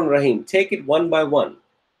 Ghafurun Rahim. Take it one by one.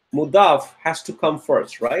 Mudaf has to come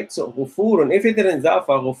first, right? So Ghafurun, if it is Idafa,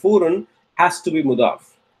 Ghafurun has to be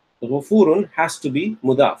Mudaf. Ghafurun has to be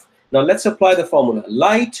Mudaf. Now let's apply the formula.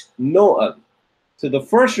 Light, no. So the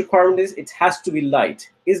first requirement is it has to be light.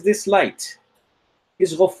 Is this light?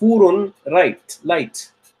 Is Ghafurun right?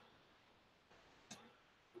 Light.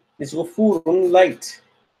 Is Ghafurun light?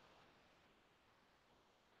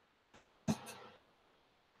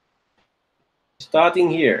 Starting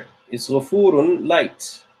here. Is Ghafurun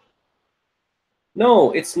light?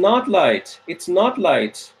 No, it's not light. It's not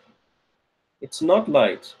light. It's not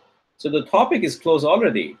light. So the topic is closed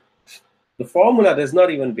already. The formula does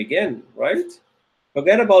not even begin, right?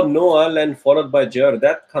 Forget about Noal and followed by Jar.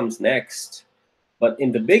 That comes next. But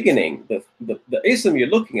in the beginning, the ism you're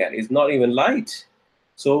looking at is not even light.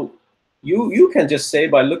 So you can just say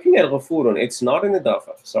by looking at Ghafurun, it's not an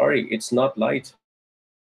Idafa. Sorry, it's not light.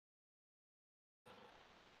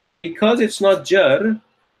 Because it's not Jar,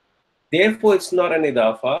 therefore it's not an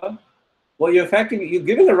Idafa. Well, you're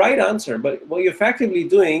giving the right answer, but what you're effectively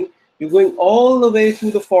doing, you're going all the way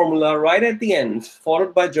through the formula right at the end,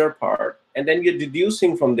 followed by jar part, and then you're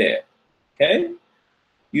deducing from there. Okay?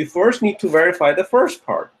 You first need to verify the first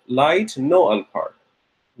part, light no'al part.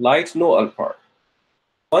 Light no'al part.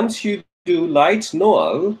 Once you do light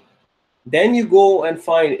no'al, then you go and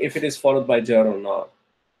find if it is followed by jar or not.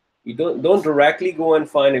 You don't directly go and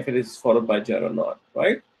find if it is followed by jar or not,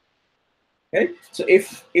 right? Okay, so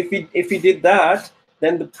if we did that,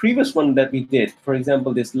 then the previous one that we did, for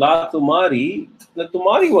example, this la tumari, the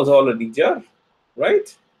tumari was already jar,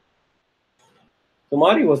 right?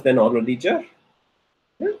 Tumari was then already jar.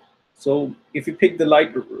 Yeah? So if you pick the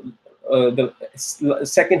the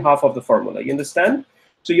second half of the formula, you understand?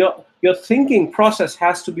 So your thinking process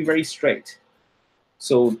has to be very straight.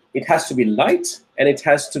 So it has to be light and it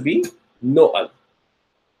has to be no'al.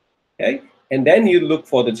 Okay, and then you look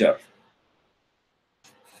for the jar.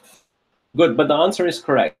 Good, but the answer is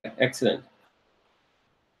correct. Excellent.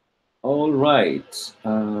 All right.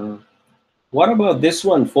 What about this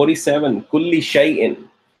one, 47? Kulli shay'in.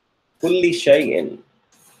 Kulli shay'in.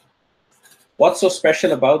 What's so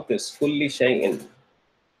special about this? Kulli shay'in.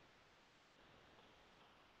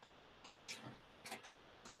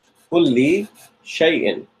 Kulli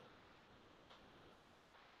shay'in.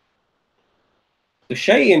 The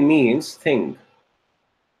shay'in means thing.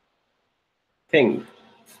 Thing.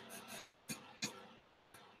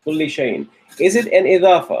 Kulli shay'in. Is it an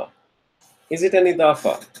idafa? Is it an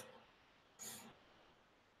idafa?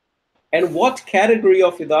 And what category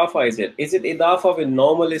of idafa is it? Is it idafa with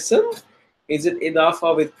normal ism? Is it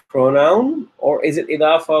idafa with pronoun? Or is it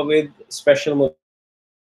idafa with special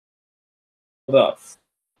mudaf?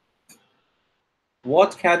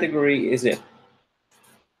 What category is it?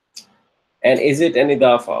 And is it an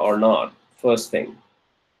idafa or not? First thing.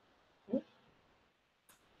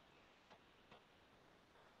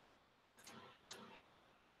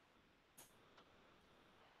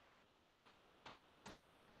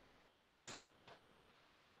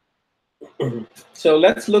 So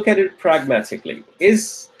let's look at it pragmatically.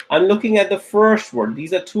 I'm looking at the first word.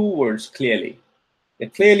 These are two words clearly. They're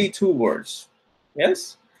clearly two words.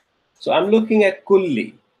 Yes? So I'm looking at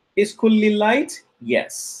kulli. Is kulli light?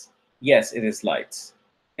 Yes. Yes, it is light.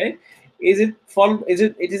 Okay. Is it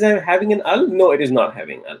having an al? No, it is not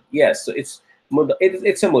having al. Yes, so it's a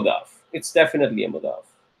mudaf. It's definitely a mudaf.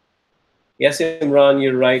 Yes, Imran,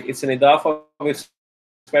 you're right. It's an idafa with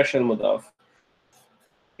special mudaf.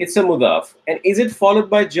 It's a mudaf. And is it followed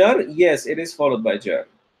by jar? Yes, it is followed by jar.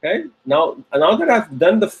 Okay. Now that I've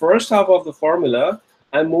done the first half of the formula,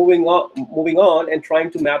 I'm moving on and trying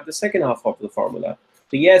to map the second half of the formula.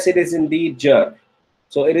 So yes, it is indeed jar.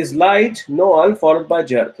 So it is light, noal, followed by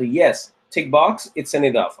jar. So yes, tick box, it's an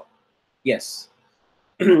idafa. Yes.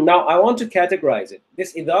 Now I want to categorize it.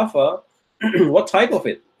 This idafa, what type of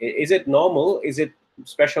it? Is it normal? Is it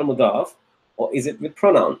special mudaf? Or is it with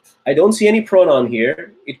pronoun? I don't see any pronoun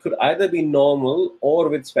here. It could either be normal or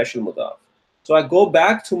with special mudaf. So I go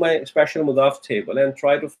back to my special mudaf table and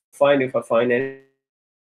try to find if I find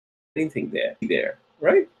anything there,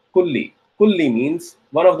 right? Kulli. Kulli means,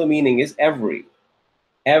 one of the meaning is every.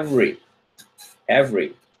 And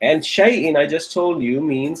shay'in, I just told you,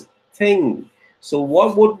 means thing. So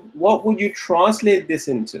what would you translate this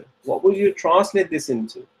into? What would you translate this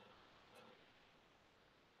into?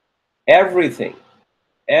 Everything,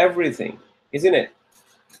 isn't it?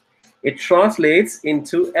 It translates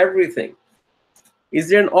into everything. Is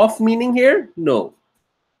there an off meaning here? No.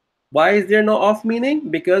 Why is there no off meaning?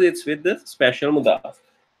 Because it's with the special mudaf.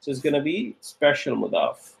 So it's going to be special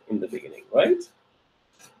mudaf in the beginning, right?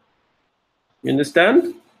 You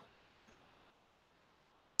understand?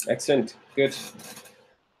 Excellent. Good.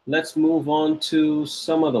 Let's move on to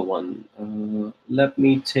some other one. Let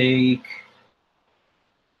me take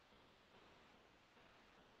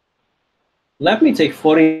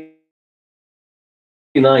 49.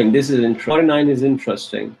 This is 49 is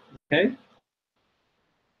interesting. Okay.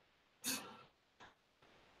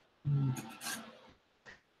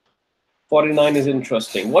 49 is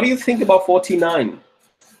interesting. What do you think about 49?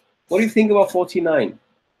 What do you think about 49?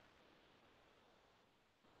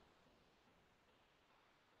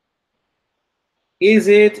 Is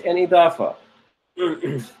it an idafa?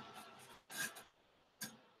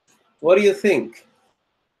 What do you think?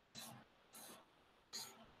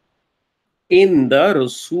 In the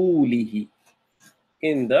rasulihi.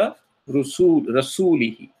 In the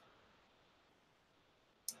rasulihi.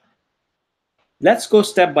 Let's go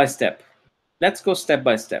step by step.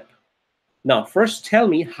 Now, first tell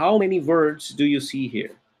me, how many words do you see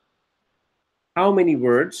here? How many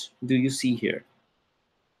words do you see here?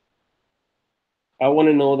 I want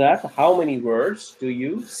to know that. How many words do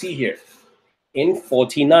you see here? In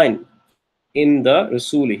 49. In the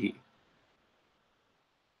rasulihi.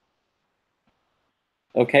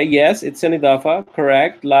 Okay, yes, it's an idafa.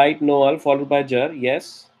 Correct. Light, noal, followed by jar.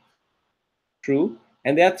 Yes. True.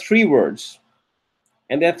 And there are three words.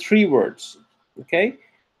 Okay.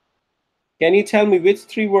 Can you tell me which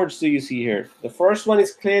three words do you see here? The first one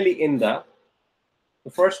is clearly in the.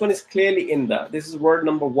 This is word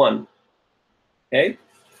number 1. Okay.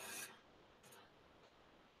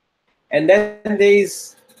 And then there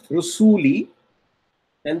is rusuli.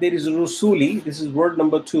 This is word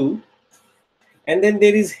number 2. And then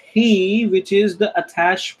there is he, which is the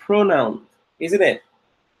attached pronoun, isn't it?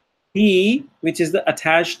 He, which is the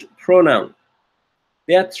attached pronoun.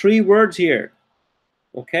 There are 3 words here.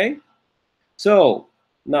 Okay. So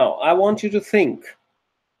now I want you to think.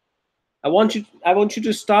 I want you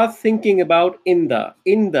to start thinking about inda.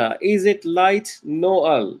 Inda, is it light?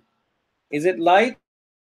 Noal. Is it light?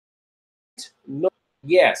 No.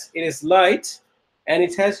 Yes, it is light, and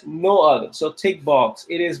it has noal. So tick box.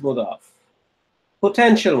 It is mudaf.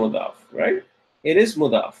 Potential mudaf, right? It is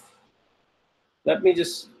mudaf. Let me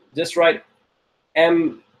just write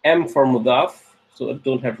m for mudaf, so I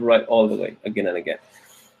don't have to write all the way again and again.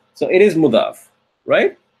 So it is mudaf,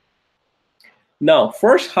 right? Now,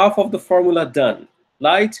 first half of the formula done.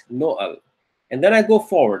 Light, noal. And then I go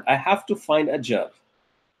forward. I have to find a jar.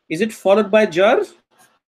 Is it followed by jar?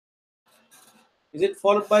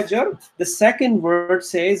 The second word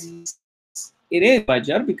says it is by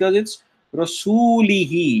jar because it's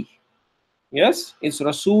rasulihi. Yes, it's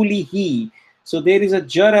rasulihi. So there is a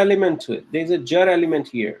jar element to it. There is a jar element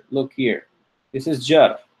here. Look here. This is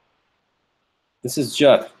jar.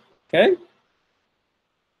 Okay.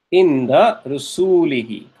 In the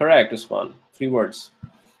rasulihi. Correct, Usman. 3 words.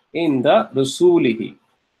 In the rasulihi.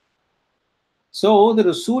 So the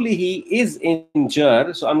rasulihi is in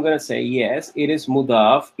jar. So I'm going to say yes, it is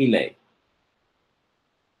mudaf ilay.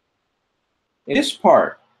 This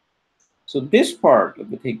part. So this part, let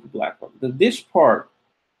me take the black one. This part,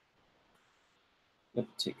 let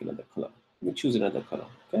me take another color. Let me choose another color.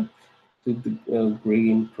 Okay. So the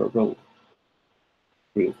green, purple,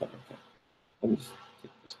 green color. Okay. Let me just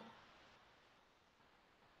take this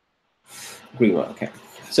one. Green one. Okay.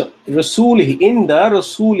 So rasulihi, in the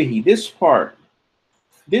rasulihi,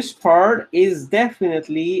 this part is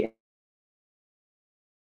definitely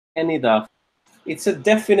an idafa. It's a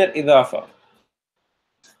definite idafa.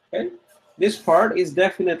 Okay, this part is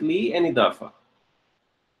definitely an Idafah.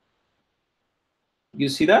 You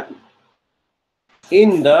see that?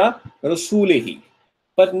 In the Rasulihi.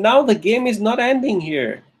 But now the game is not ending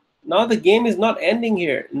here. Now the game is not ending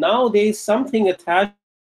here. Now there is something attached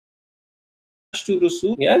to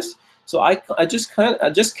Rasul. Yes. So I just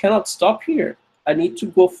cannot stop here. I need to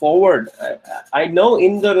go forward. I know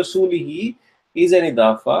in the Rasulihi is an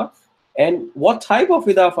Idafah. And what type of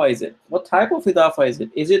Idafah is it? What type of Idafah is it?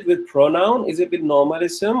 Is it with pronoun? Is it with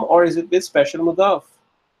normalism? Or is it with special mudaf?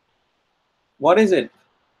 What is it?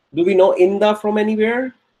 Do we know inda from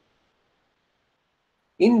anywhere?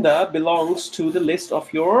 Inda belongs to the list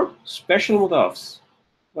of your special mudafs,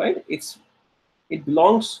 right? It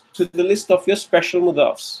belongs to the list of your special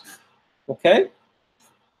mudafs, okay?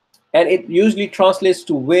 And it usually translates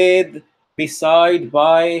to with, beside,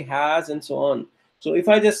 by, has, and so on. So if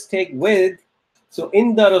I just take with, so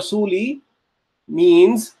inda rasuli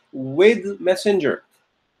means with messenger.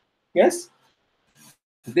 Yes,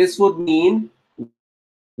 this would mean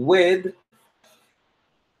with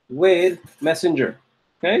messenger.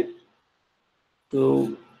 Okay,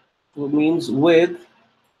 so it means with,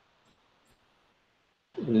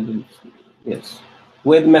 yes,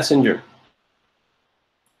 with messenger.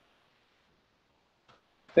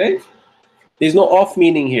 Okay, there's no off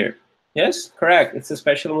meaning here. Yes, correct, it's a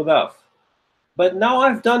special mudaf. But now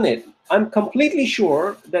I've done it, I'm completely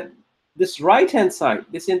sure that this right hand side,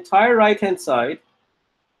 this entire right hand side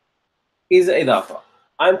is idafa.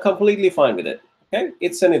 I'm completely fine with it. Okay,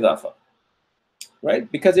 it's an idafa,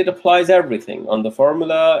 right? Because it applies everything on the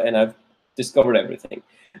formula, and I've discovered everything.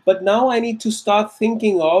 But now I need to start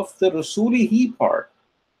thinking of the Rasulihi part.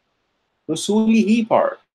 Rasulihi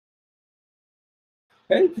part.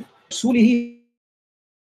 Okay? Rasulihi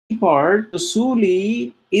part,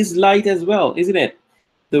 Rasuli is light as well, isn't it?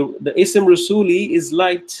 The ism Rasuli is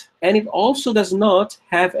light, and it also does not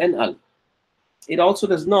have an al. It also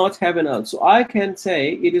does not have an al. So I can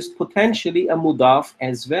say it is potentially a mudaf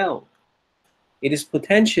as well. It is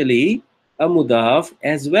potentially a mudaf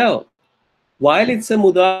as well. While it's a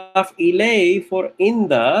mudaf ilay for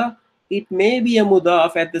inda, it may be a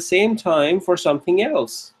mudaf at the same time for something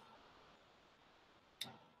else.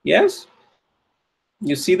 Yes?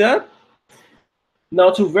 You see that? Now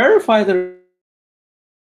to verify the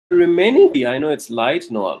remaining, I know it's light,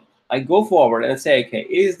 no. I go forward and say, okay,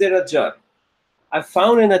 is there a jar? I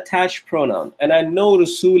found an attached pronoun, and I know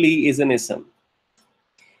Rasuli is an ism.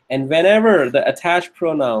 And whenever the attached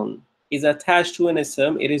pronoun is attached to an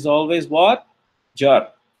ism, it is always what? Jar.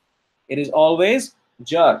 It is always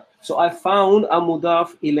jar. So I found a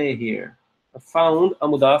mudaf ilay here. I found a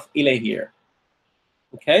mudaf ilay here.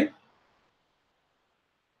 Okay?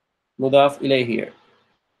 Mudaf ilay here.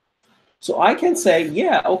 So I can say,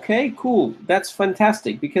 yeah, okay, cool. That's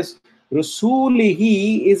fantastic, because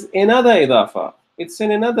Rasulihi is another idafa. It's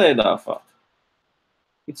in another idafa.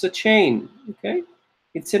 It's a chain, okay?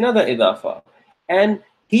 It's another idafa. And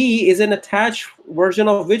he is an attached version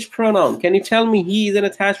of which pronoun? Can you tell me he is an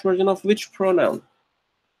attached version of which pronoun?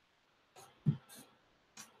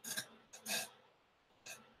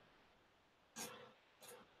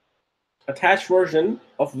 Attached version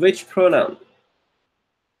of which pronoun?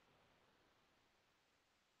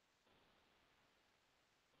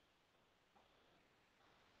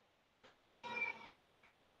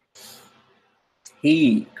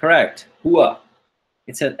 He, correct. Hua.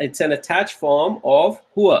 It's an attached form of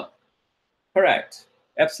hua. Correct.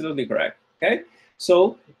 Absolutely correct. Okay.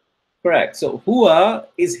 So correct. So hua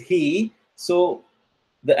is he. So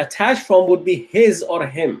the attached form would be his or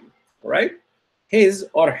him. Right? His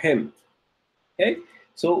or him. Okay.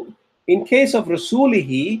 So in case of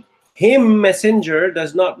Rasulihi, him messenger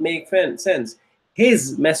does not make sense.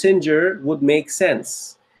 His messenger would make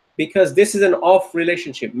sense, because this is an off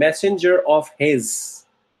relationship. Messenger of his.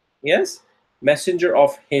 Yes, messenger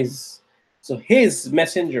of his. So his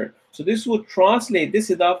messenger. So this would translate, this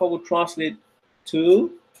idafa would translate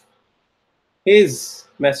to his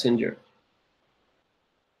messenger.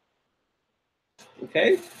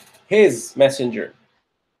 Okay, his messenger.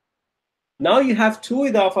 Now you have two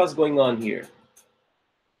idafas going on here.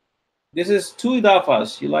 This is two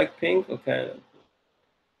idafas. You like pink? Okay.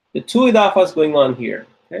 The two idafas going on here.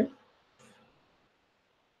 Okay.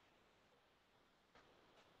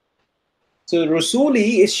 So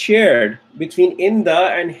Rasuli is shared between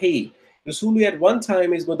Inda and he. Rasuli at one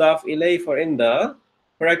time is mudaf ilay for Inda.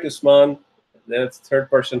 Correct, Usman? That's third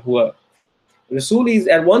person Hua. Rasuli is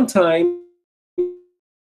at one time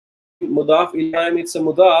mudaf ilay, it's a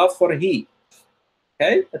mudaf for he.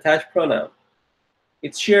 Okay, attached pronoun.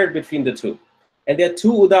 It's shared between the two. And there are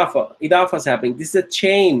two idafas happening. This is a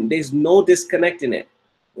chain. There's no disconnect in it,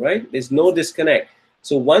 right? There's no disconnect.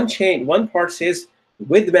 So one part says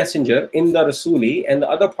with messenger in the Rasuli, and the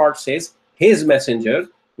other part says his messenger,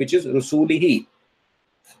 which is Rasulihi.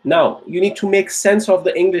 Now you need to make sense of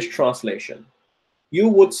the English translation. You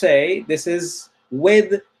would say this is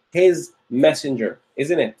with his messenger,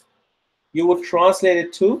 isn't it? You would translate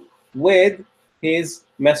it to with his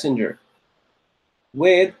messenger.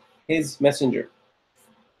 With his messenger.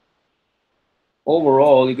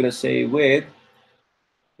 Overall, you're going to say with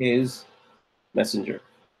his messenger.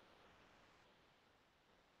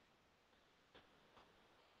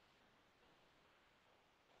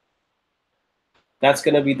 That's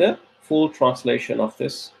going to be the full translation of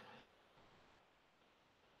this.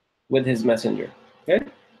 With his messenger. Okay?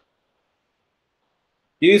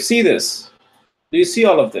 Do you see this? Do you see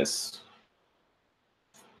all of this?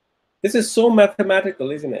 This is so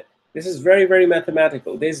mathematical, isn't it? This is very, very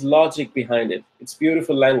mathematical. There's logic behind it. It's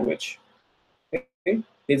beautiful language. Okay?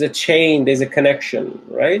 There's a chain, there's a connection,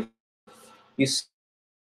 right? You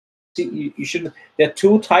should. There are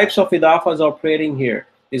two types of idafas operating here.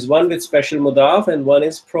 There's one with special mudaf and one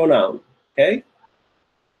is pronoun. Okay.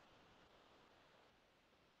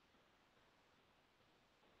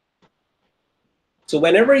 So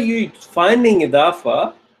whenever you're finding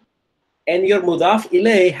idafa and your mudaf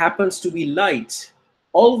ilay happens to be light,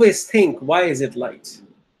 always think, why is it light?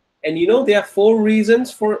 And you know there are 4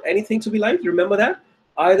 reasons for anything to be light. You remember that?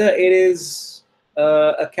 Either it is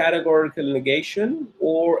a categorical negation,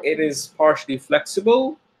 or it is partly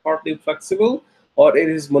flexible, or it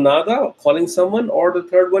is munada, calling someone, or the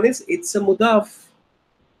third one is it's a mudaf.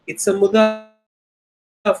 It's a mudaf,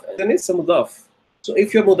 and it's a mudaf. So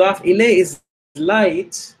if your mudaf ilay is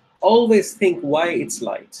light, always think why it's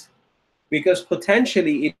light, because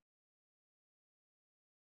potentially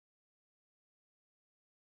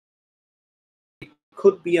it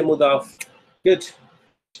could be a mudaf. Good.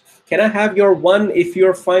 Can I have your 1 if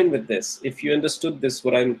you're fine with this, if you understood this,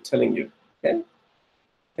 what I'm telling you? Okay?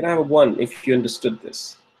 Can I have a 1 if you understood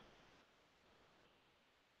this?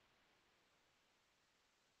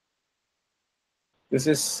 This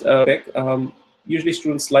is usually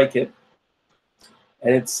students like it,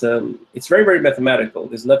 and it's very, very mathematical.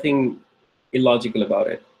 There's nothing illogical about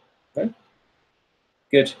it. Right?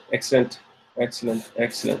 Good. Excellent. Excellent.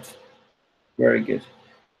 Excellent. Very good.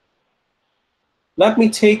 Let me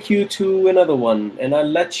take you to another one, and I'll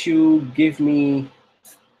let you give me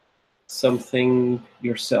something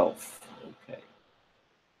yourself. Okay.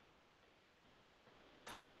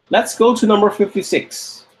 Let's go to number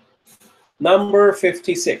 56. Number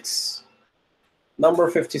 56. Number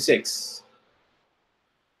 56.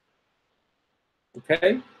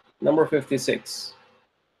 Okay? Number 56.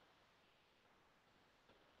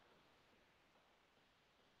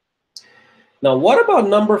 Now, what about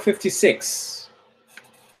number 56?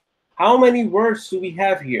 How many words do we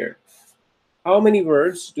have here? How many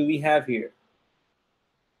words do we have here?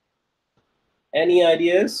 Any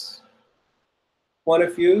ideas? Point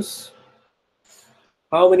of views?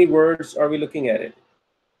 How many words are we looking at it?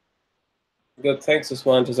 Good, thanks,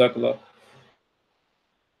 Usman, Jazakallah.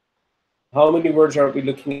 How many words are we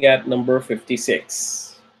looking at number 56?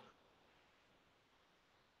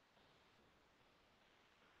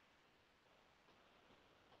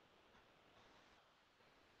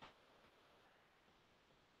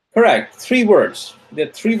 Correct, 3 words. There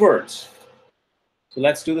are 3 words. So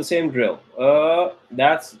let's do the same drill.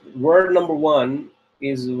 That's word number 1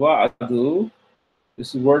 is wa'adu.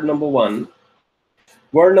 This is word number 1.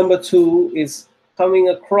 Word number 2 is coming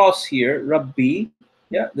across here, Rabbi.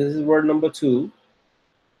 Yeah, this is word number 2.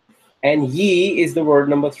 And ye is the word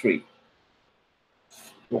number 3.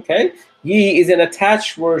 Okay? Ye is an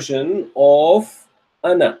attached version of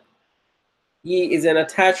ana. Ye is an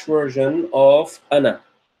attached version of ana.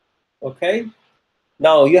 Okay?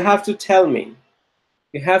 Now you have to tell me.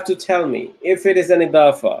 You have to tell me if it is an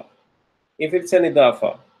idafa. If it's an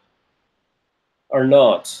idafa or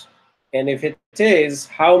not. And if it is,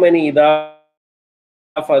 how many idafas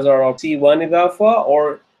are operating? See one idafa,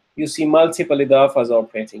 or you see multiple idafas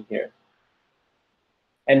operating here?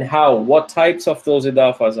 And how? What types of those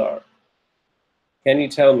idafas are? Can you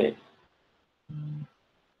tell me?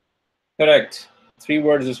 Correct. 3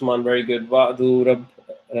 words, Usman. Very good. Wa'adu,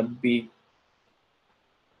 Rabbi.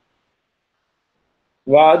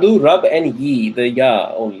 Wa'adu, Rab, and Ye, the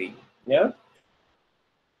Ya only. Yeah?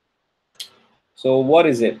 So what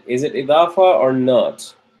is it? Is it idafa or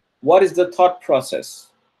not? What is the thought process?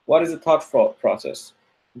 What is the thought process?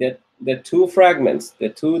 The 2 fragments, the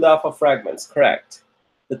 2 idafa fragments, correct.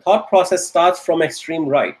 The thought process starts from extreme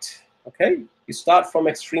right. Okay, you start from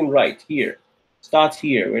extreme right here. Start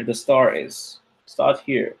here where the star is. Start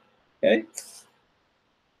here. Okay,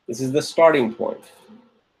 this is the starting point.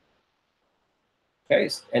 Okay,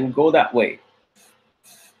 and go that way.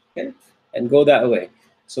 Okay, and go that way.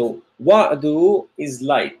 So wa'du is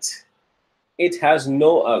light. It has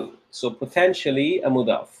no al, so potentially a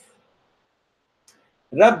mudaf.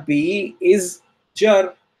 Rabbi is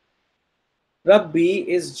jar. Rabbi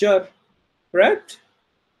is jar, correct?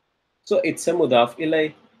 So it's a mudaf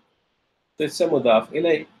ilay. So it's a mudaf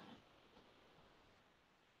ilay.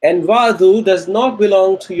 And wa'du does not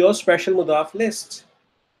belong to your special mudaf list.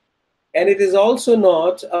 And it is also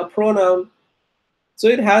not a pronoun. So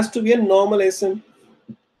it has to be a normal ism.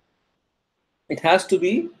 It has to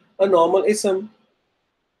be a normal ism.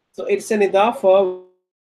 So it's an idafah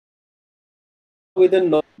with a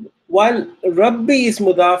normal. While Rabbi is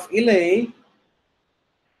mudaf ilay,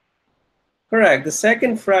 correct. The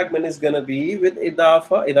second fragment is going to be with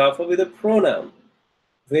idafa with a pronoun,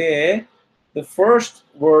 where the first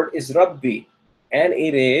word is Rabbi, and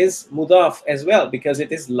it is mudaf as well because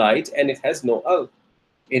it is light and it has no al.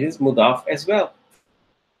 It is mudaf as well.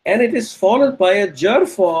 And it is followed by a jar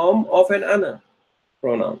form of an ana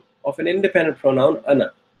pronoun, of an independent pronoun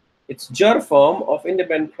ana. It's jar form of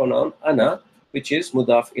independent pronoun ana, which is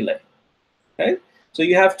mudaf ilay. Okay, so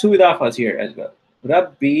you have two idafas here as well.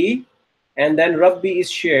 Rabbi, and then Rabbi is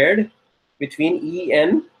shared between E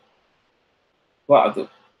and Wa'du.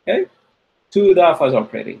 Okay, two idafas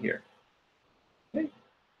operating here. Okay,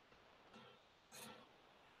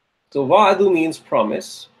 so Wa'du means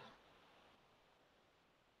promise.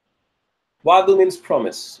 Wa'du means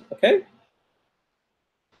promise. Okay,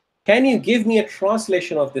 can you give me a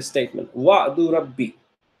translation of this statement? Wa'du Rabbi.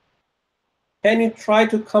 Can you try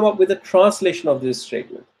to come up with a translation of this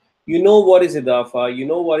statement? You know what is idafa, you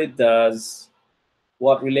know what it does,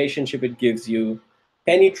 what relationship it gives you.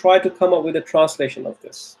 Can you try to come up with a translation of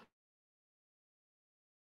this?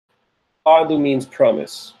 Wa'du means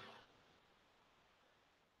promise.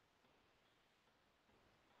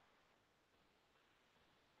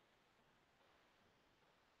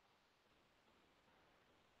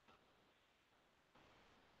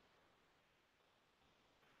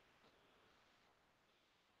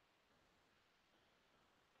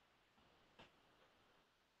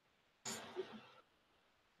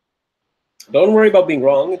 Don't worry about being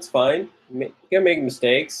wrong, it's fine. You can make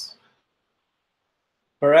mistakes.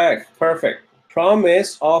 Correct, perfect.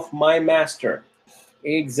 Promise of my master.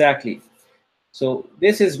 Exactly. So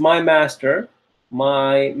this is my master,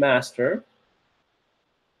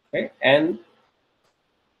 okay, and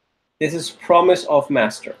this is promise of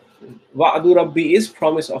master. Wa'du Rabbi is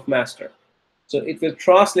promise of master. So it will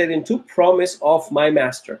translate into promise of my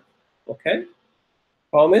master. Okay?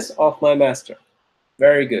 Promise of my master.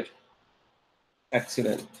 Very good.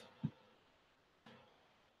 Excellent.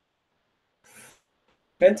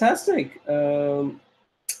 Fantastic.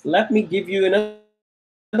 Let me give you another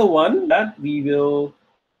one that we will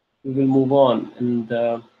move on,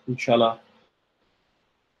 and inshallah.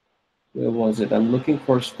 Where was it? I'm looking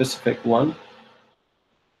for a specific one.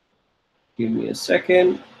 Give me a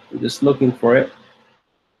second. I'm just looking for it.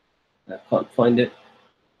 I can't find it.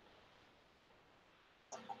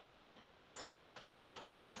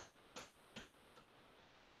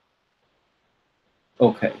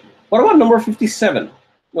 Okay. What about number 57?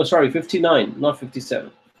 No, sorry, 59, not 57.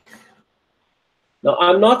 Now,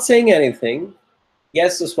 I'm not saying anything.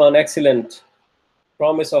 Yes, Usman, excellent.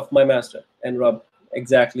 Promise of my master and Rab,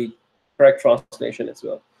 exactly. Correct translation as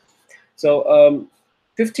well. So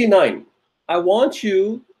 59. I want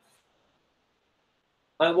you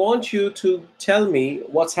to tell me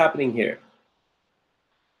what's happening here.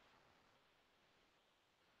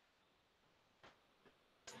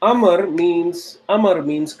 Amr means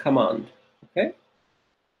command. Okay?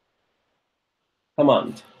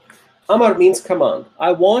 Command. Amr means command.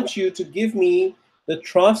 I want you to give me the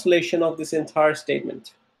translation of this entire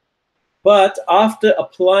statement. But after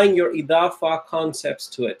applying your Idafah concepts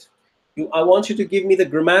to it, I want you to give me the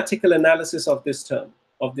grammatical analysis of this term,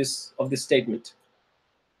 of this statement.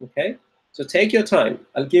 Okay? So take your time.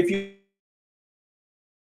 I'll give you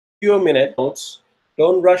a minute. Notes.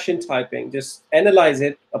 Don't rush in typing. Just analyze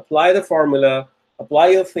it, apply the formula, apply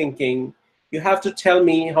your thinking. You have to tell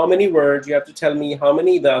me how many words, you have to tell me how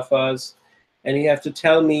many idafas, and you have to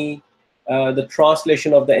tell me the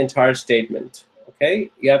translation of the entire statement. Okay?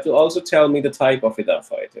 You have to also tell me the type of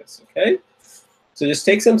idafa it is. Okay? So just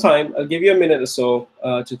take some time. I'll give you a minute or so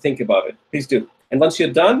to think about it. Please do. And once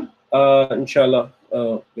you're done, inshallah,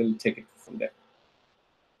 we'll take it from there.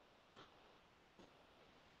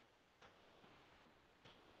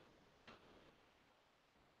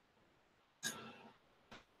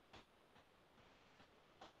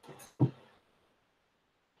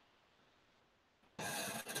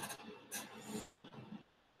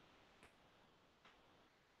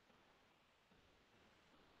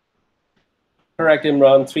 Correct,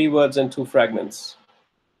 Imran. 3 words and 2 fragments.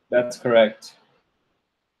 That's correct.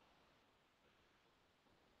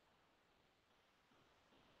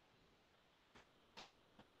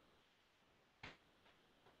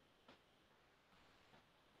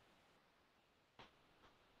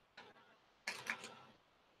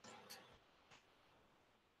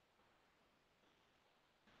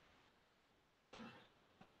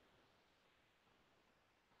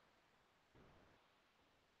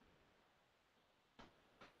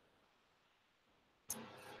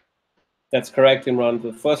 That's correct, Imran.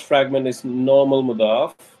 The first fragment is normal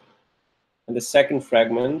mudaf, and the second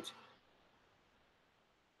fragment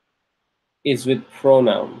is with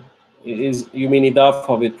pronoun. You mean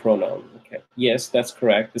idafa with pronoun? Okay. Yes, that's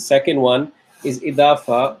correct. The second one is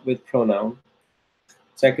idafa with pronoun.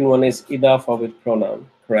 Second one is idafa with pronoun.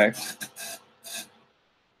 Correct.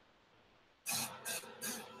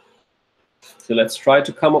 So let's try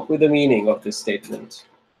to come up with the meaning of this statement.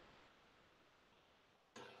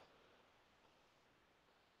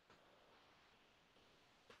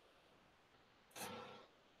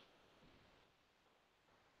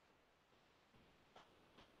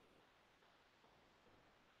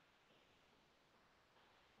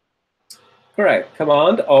 Correct.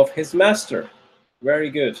 Command of his master.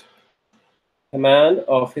 Very good. Command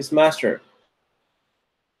of his master.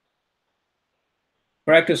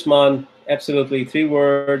 Correct, Usman. Absolutely. 3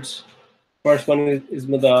 words. First one is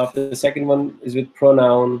mudaf. The second one is with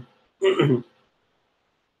pronoun.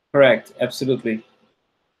 Correct. Absolutely.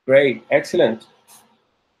 Great. Excellent.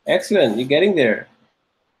 Excellent. You're getting there.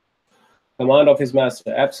 Command of his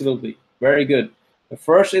master. Absolutely. Very good. The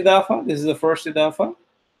first idafa. This is the first idafa.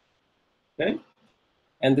 Okay.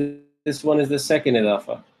 And this one is the second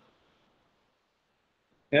idafa.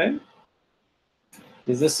 Okay.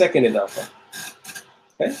 This is the second idafa.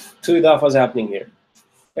 Okay. 2 idafas happening here.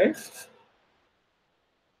 Okay.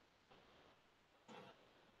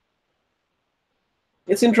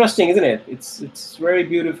 It's interesting, isn't it? It's very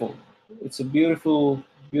beautiful. It's a beautiful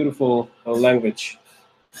language.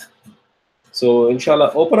 So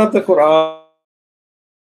inshallah, open up the Quran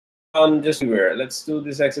just everywhere. Let's do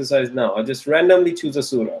this exercise now. I just randomly choose a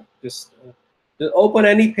surah. Just open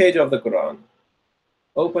any page of the Quran.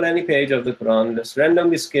 Open any page of the Quran. Just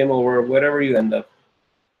randomly skim over wherever you end up,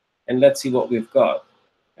 and let's see what we've got.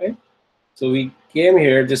 Okay. So we came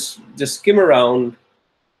here. Just skim around.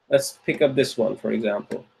 Let's pick up this one, for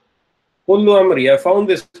example. Kullu amri. I found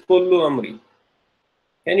this kullu amri.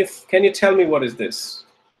 Can you tell me what is this?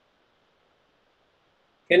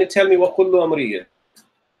 Can you tell me what kullu amri is?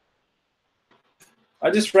 I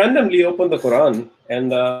just randomly opened the Quran,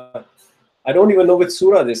 and I don't even know which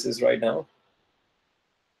surah this is right now.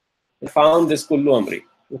 I found this kullu amri.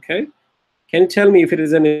 Okay. Can you tell me if it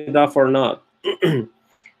is an idafah or not?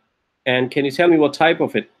 And can you tell me what type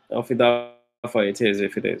of idafah it is,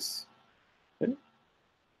 if it is? Okay.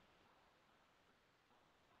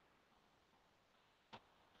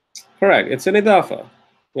 Correct. It's an idafah.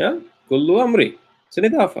 Yeah. Kullu amri. It's an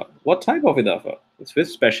idafah. What type of idafah? It's with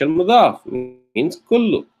special mudaf. Means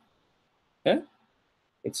kullu. Okay.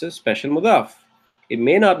 It's a special mudaf. It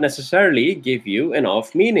may not necessarily give you an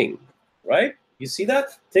off meaning, right? You see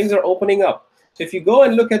that? Things are opening up. So if you go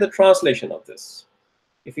and look at the translation of this,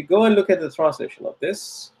 it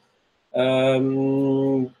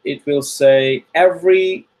will say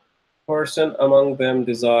every person among them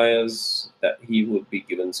desires that he would be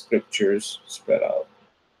given scriptures spread out.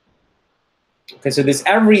 Okay, so this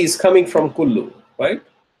every is coming from kullu, right?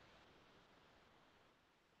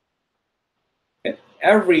 Okay.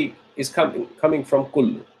 Every is coming from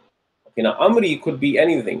kullu. Okay, now amri could be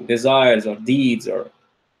anything, desires or deeds or.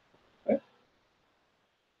 Right?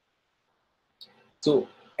 So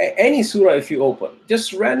any surah, if you open,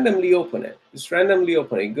 just randomly open it.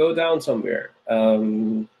 Go down somewhere.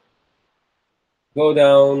 Go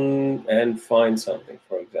down and find something.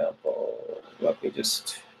 For example, let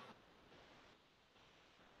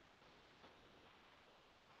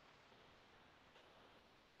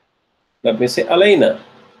me say Alayna.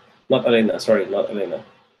 Not Alayna. Sorry, not Alayna.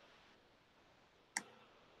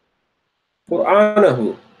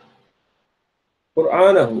 Qur'anahu.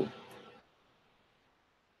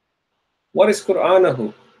 What is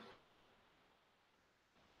Qur'anahu?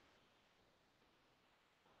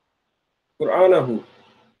 Qur'anahu.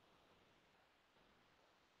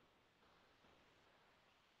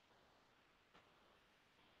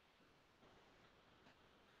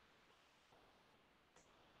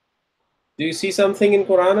 Do you see something in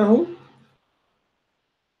Qur'anahu?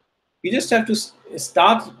 You just have to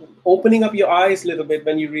start opening up your eyes a little bit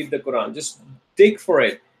when you read the Quran. Just dig for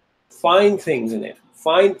it. Find things in it.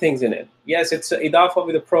 find things in it. Yes, it's an idafa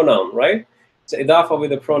with a pronoun, right? It's an idafa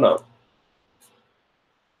with a pronoun.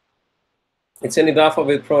 It's an idafa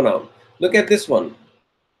with pronoun. Look at this one.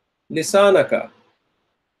 Lisanaka.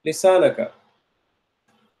 Lisanaka.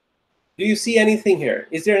 Do you see anything here?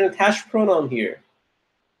 Is there an attached pronoun here?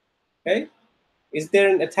 Okay. Is there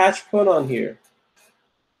an attached pronoun here?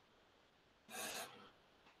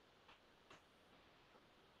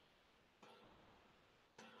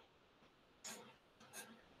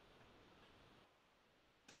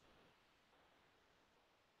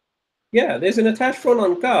 Yeah, there's an attached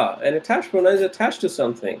pronoun ka. An attached pronoun is attached to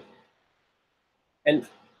something. And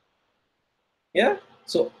yeah,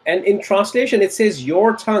 so, and in translation it says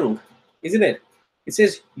your tongue, isn't it? It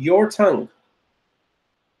says your tongue.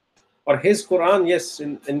 Or his Quran, yes,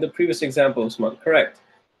 in the previous example, Usman, correct.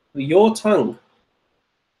 Your tongue.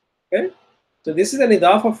 Okay? So this is an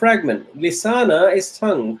idafa fragment. Lisana is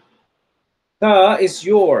tongue. Ka is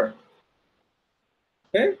your.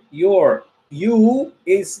 Okay? Your. You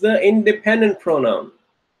is the independent pronoun.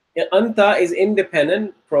 Anta is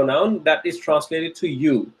independent pronoun that is translated to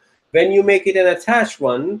you. When you make it an attached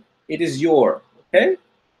one, it is your. Okay?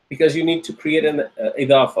 Because you need to create an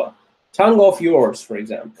idafa. Tongue of yours, for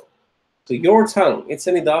example. So your tongue, it's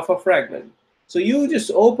an idafa fragment. So you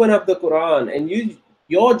just open up the Quran, and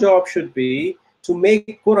your job should be to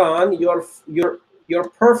make Quran your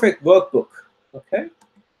perfect workbook. Okay?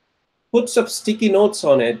 Put some sticky notes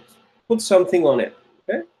on it. Put something on it.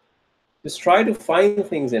 Okay? Just try to find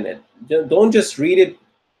things in it. Don't just read it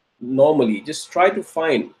normally. Just try to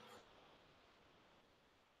find.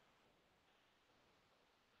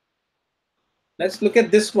 Let's look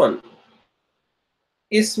at this one.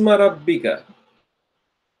 Isma Rabbika.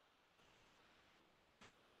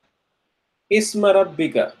 Isma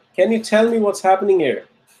Rabbika. Can you tell me what's happening here?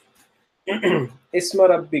 Isma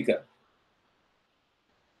Rabbika.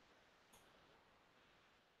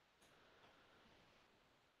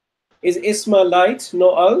 Is Isma light?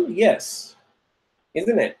 No al? Yes.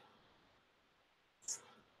 Isn't it?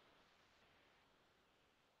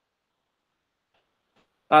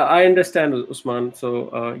 I understand, Usman.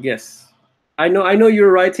 So yes, I know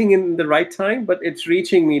you're writing in the right time, but it's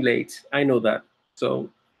reaching me late. I know that. So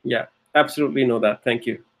yeah, absolutely know that. Thank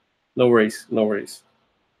you. No worries. No worries.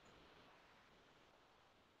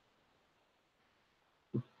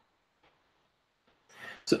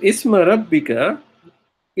 So Isma Rabbika,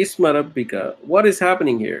 Isma Rabbika. What is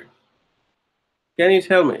happening here? Can you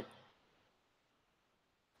tell me?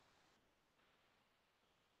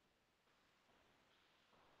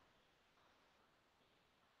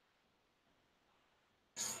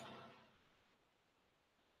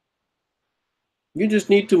 You just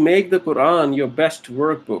need to make the Quran your best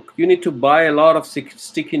workbook. You need to buy a lot of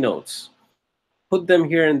sticky notes. Put them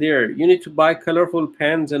here and there. You need to buy colorful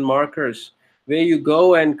pens and markers where you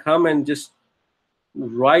go and come and just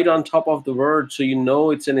write on top of the word so you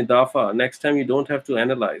know it's an idafa. Next time you don't have to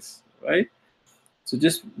analyze, right? So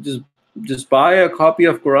just buy a copy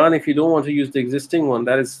of Quran if you don't want to use the existing one.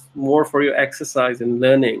 That is more for your exercise and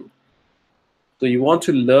learning. So you want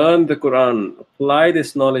to learn the Quran, apply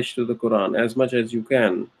this knowledge to the Quran as much as you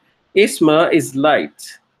can. Isma is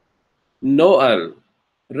light. No'al.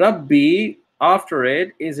 Rabbi, after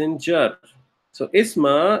it, is in jar. So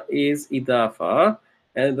Isma is Idafa,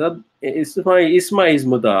 and Isma is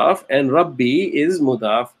Mudaf, and Rabbi is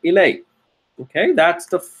Mudaf ilay. Okay, that's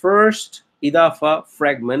the first Idafa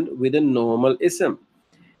fragment with a normal ism.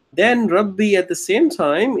 Then Rabbi at the same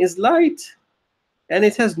time is light, and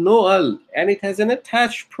it has no al, and it has an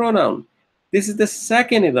attached pronoun. This is the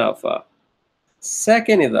second Idafa.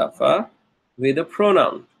 Second Idafa with a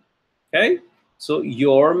pronoun. Okay, so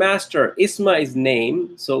your master. Isma is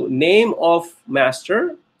name. So name of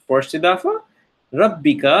master, first idafa.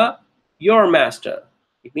 Rabbika, your master.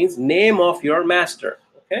 It means name of your master.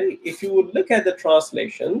 Okay, if you would look at the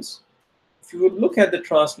translations,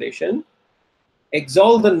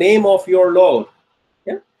 exalt the name of your Lord.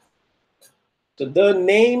 Yeah. So the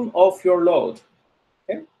name of your Lord.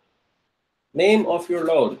 Okay. Name of your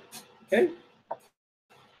Lord. Okay.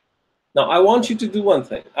 Now I want you to do one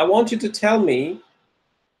thing. I want you to tell me.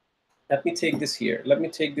 Let me take this here. Let me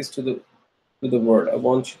take this to the word. I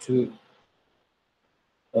want you to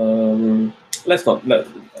let's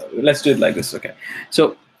do it like this. Okay,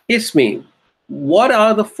 so ismi, what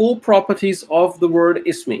are the four properties of the word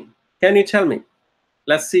ismi? Can you tell me?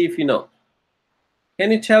 Let's see if you know.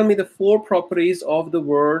 Can you tell me the four properties of the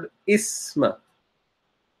word isma?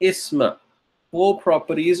 Isma, four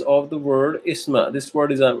properties of the word isma. This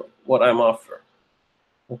word is what I'm after.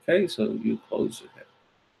 Okay, so you close it.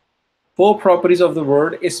 Four properties of the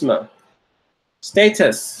word isma.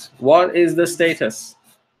 Status. What is the status?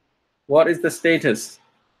 What is the status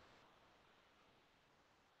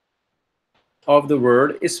of the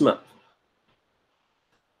word isma?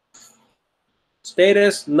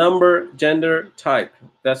 Status, number, gender, type.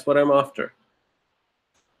 That's what I'm after.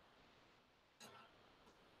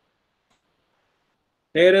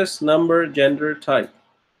 Status, number, gender, type.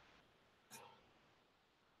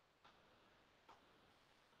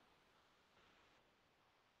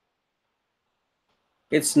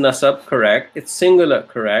 It's nasab, correct. It's singular,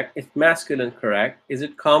 correct. It's masculine, correct. Is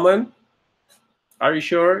it common? Are you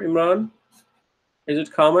sure, Imran? Is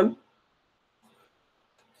it common?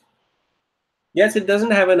 Yes, it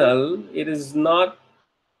doesn't have an al. It is not.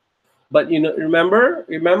 But you know, remember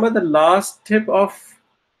the last tip of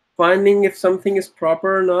finding if something is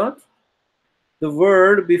proper or not. The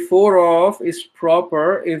word before of is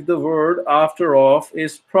proper if the word after of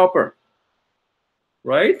is proper,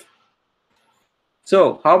 right?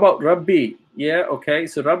 So how about Rabbi? Yeah, okay.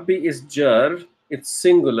 So Rabbi is jar. It's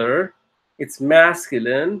singular. It's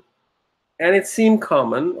masculine, and it seemed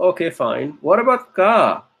common. Okay, fine. What about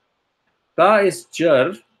ka? Ka is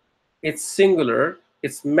jar. It's singular.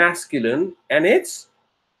 It's masculine, and it's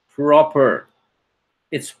proper.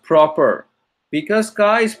 It's proper. Because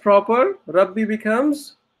ka is proper, Rabbi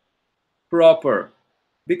becomes proper.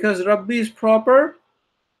 Because Rabbi is proper,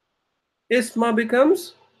 Isma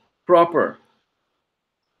becomes proper.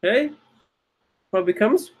 Okay? Isma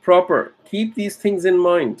becomes proper. Keep these things in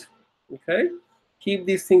mind. Okay? Keep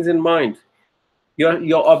these things in mind.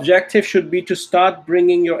 Your objective should be to start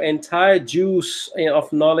bringing your entire juice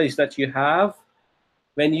of knowledge that you have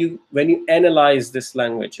when you analyze this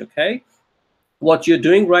language. Okay? What you're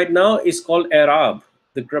doing right now is called Arab,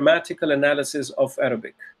 the grammatical analysis of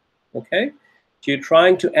Arabic. Okay? So you're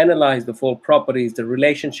trying to analyze the four properties, the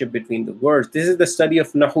relationship between the words. This is the study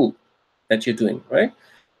of Nahu that you're doing, right?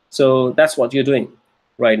 So that's what you're doing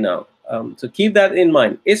right now. So keep that in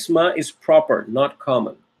mind. Isma is proper, not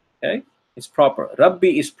common. Okay? It's proper. Rabbi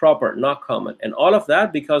is proper, not common. And all of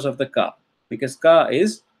that because of the ka. Because ka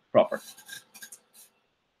is proper.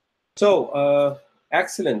 So,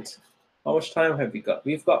 excellent. How much time have we got?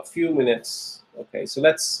 We've got a few minutes. Okay, so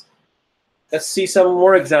let's see some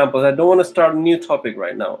more examples. I don't want to start a new topic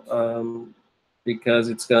right now because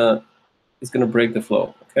it's gonna break the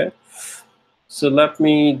flow. Okay, so let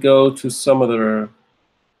me go to some other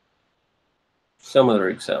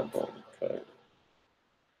example. Okay,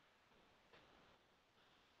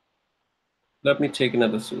 let me take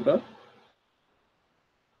another surah.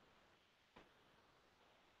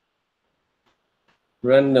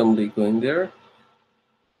 Randomly going there.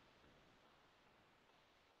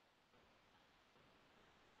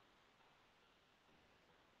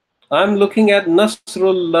 I'm looking at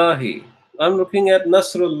Nasrullahi. I'm looking at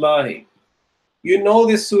Nasrullahi. You know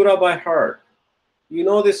this surah by heart. You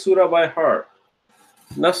know this surah by heart.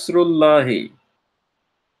 Nasrullahi.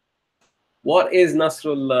 What is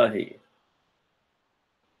Nasrullahi?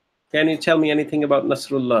 Can you tell me anything about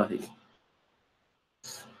Nasrullahi?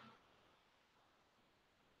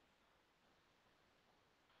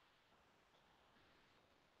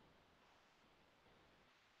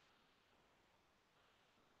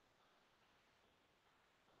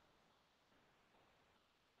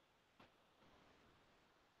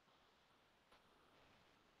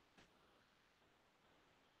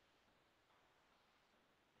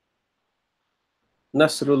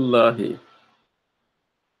 Nasrullahi.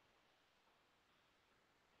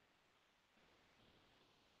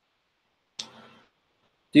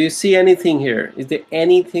 Do you see anything here? Is there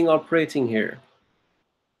anything operating here?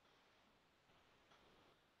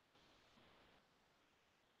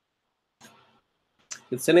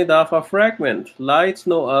 It's an Idafah fragment. Light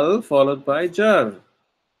no al followed by jar.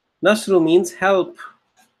 Nasru means help.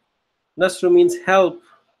 Nasru means help.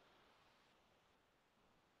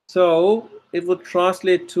 So it would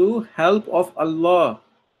translate to help of Allah.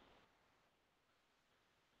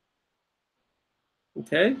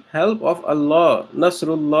 Okay, help of Allah.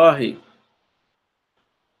 Nasrullahi.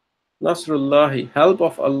 Nasrullahi, help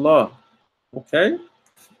of Allah. Okay,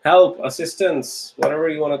 help, assistance, whatever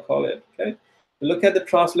you want to call it. Okay, look at the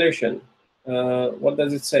translation. What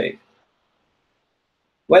does it say?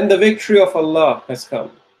 When the victory of Allah has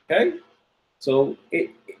come. Okay, so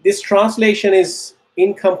this translation is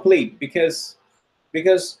incomplete because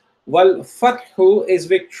wal fathu is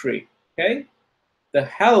victory. Okay, the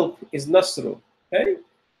help is nasru. Okay,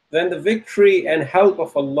 then the victory and help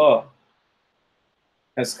of Allah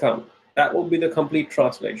has come. That will be the complete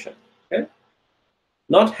translation. Okay,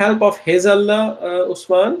 not help of his Allah,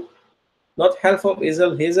 Usman. Not help of his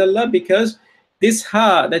Allah, because This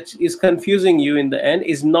ha that is confusing you in the end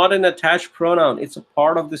is not an attached pronoun. It's a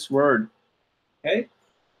part of this word. Okay?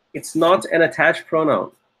 It's not an attached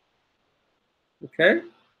pronoun. Okay?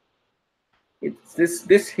 It's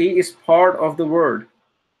this he is part of the word.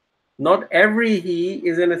 Not every he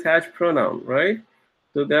is an attached pronoun, right?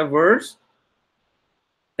 So there are words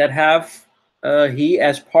that have he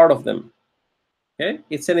as part of them. Okay?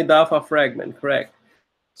 It's an Idafah fragment, correct?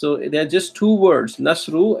 So there are just two words,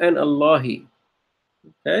 Nasru and Allahi.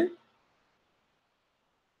 Okay?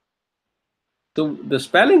 So the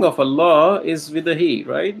spelling of Allah is with the he,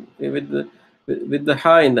 right? With the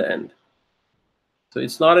ha in the end. So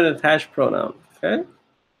it's not an attached pronoun. Okay.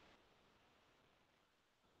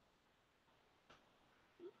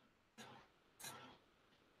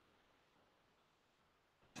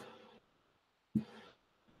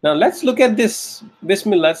 Now let's look at this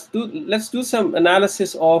Bismillah. Let's do some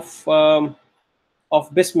analysis of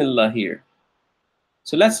Bismillah here.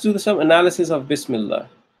 So let's do some analysis of Bismillah.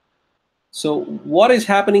 So what is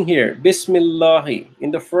happening here? Bismillahi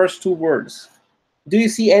in the first two words. Do you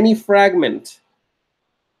see any fragment?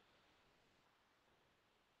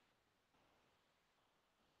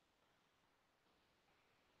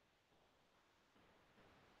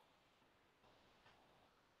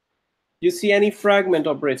 Do you see any fragment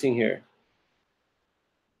operating here?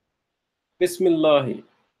 Bismillahi.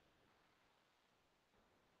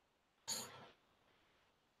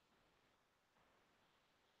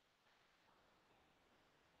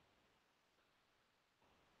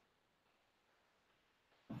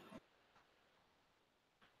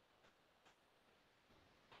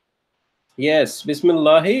 Yes,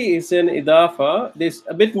 Bismillahi is an Idafah. There's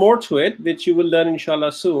a bit more to it, which you will learn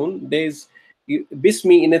inshallah soon.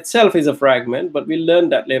 Bismi in itself is a fragment, but we'll learn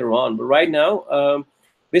that later on. But right now,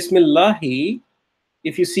 Bismillahi,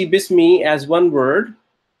 if you see Bismi as one word,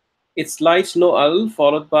 it's light no al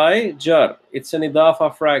followed by jar. It's an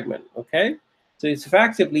Idafah fragment, okay? So it's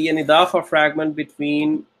effectively an Idafah fragment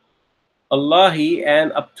between Allahi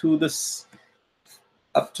and up to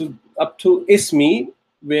ismi,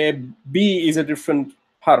 where B is a different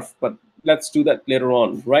harf, but let's do that later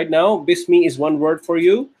on. Right now, Bismi is one word for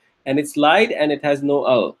you, and it's light and it has no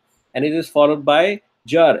al, and it is followed by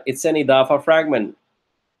jar. It's an Idafah fragment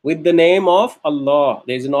with the name of Allah.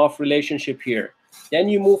 There's an off relationship here. Then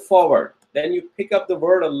you move forward. Then you pick up the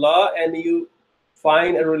word Allah and you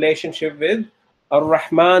find a relationship with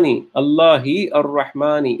Ar-Rahmani, Allahi,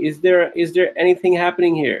 Ar-Rahmani. Is there anything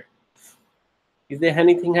happening here? Is there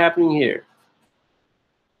anything happening here?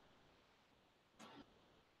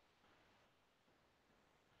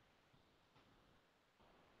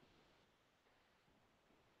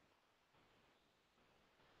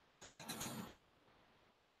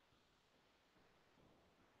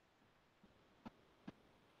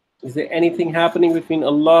 Is there anything happening between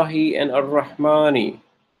Allahi and Ar-Rahmani?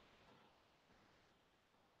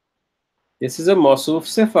 This is a Mawsuf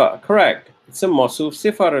Sifa, correct. It's a Mawsuf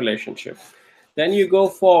Sifa relationship. Then you go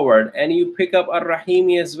forward and you pick up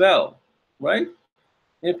Ar-Rahimi as well, right?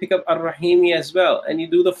 You pick up Ar-Rahimi as well, and you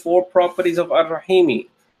do the four properties of Ar-Rahimi.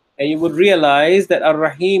 And you would realize that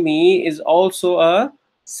Ar-Rahimi is also a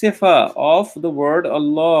Sifa of the word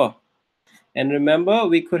Allah. And remember,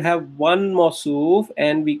 we could have one Mawsuf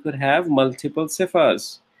and we could have multiple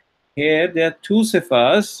Sifas. Here there are two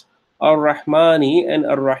Sifas, Ar-Rahmani and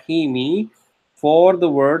Ar-Rahimi, for the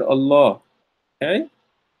word Allah. Okay?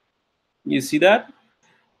 You see that?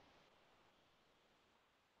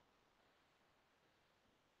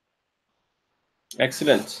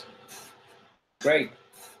 Excellent. Great.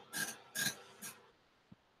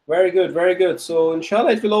 Very good, very good. So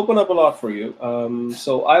inshallah, it will open up a lot for you.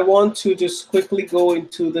 So I want to just quickly go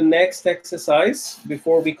into the next exercise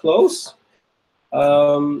before we close.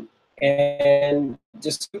 And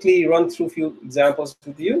just quickly run through a few examples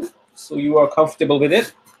with you so you are comfortable with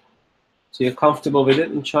it. So you're comfortable with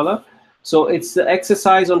it, inshallah. So it's the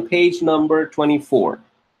exercise on page number 24.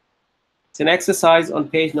 It's an exercise on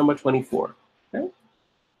page number 24. Okay?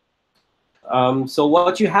 So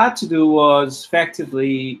what you had to do was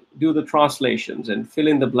effectively do the translations and fill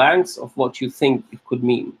in the blanks of what you think it could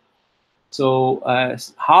mean. So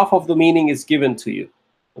half of the meaning is given to you.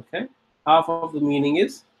 Okay? Half of the meaning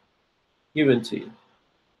is given to you.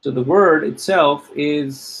 So the word itself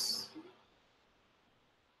is,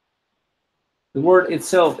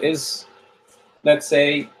 let's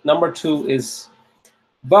say, number 2 is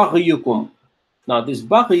baghyukum. Now this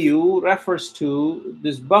baghyu refers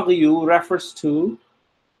to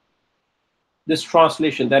this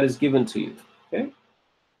translation that is given to you. Okay?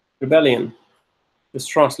 Rebellion, this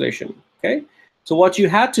translation. Okay? So what you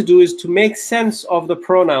had to do is to make sense of the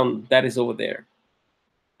pronoun that is over there.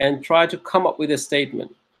 and try to come up with a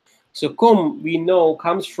statement. So kum, we know,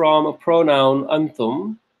 comes from a pronoun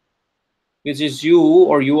antum, which is you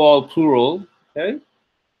or you all plural. Okay.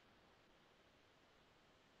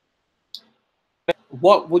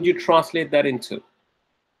 What would you translate that into?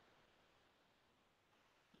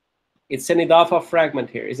 It's an Idafah fragment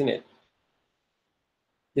here, isn't it?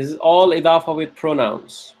 This is all Idafah with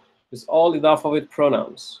pronouns. This is all Idafah with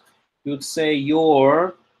pronouns. You'd say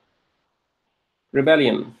your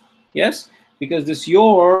rebellion. Yes? Because this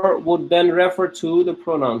your would then refer to the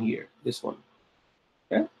pronoun here, this one.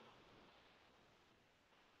 Okay?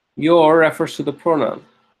 Your refers to the pronoun.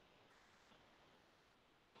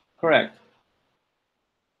 Correct.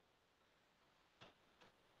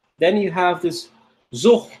 Then you have this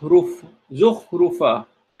zukhrufaha.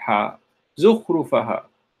 Zukhrufaha.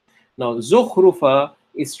 Now, zukhrufa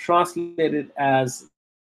is translated as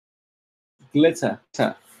glitter.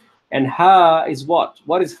 And ha is what?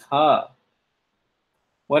 What is ha?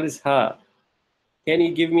 What is ha? Can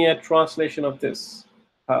you give me a translation of this?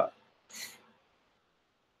 Ha.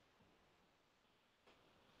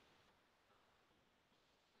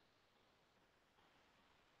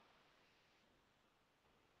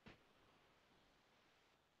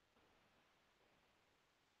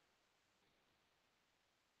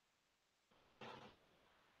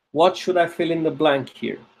 What should I fill in the blank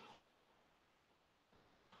here?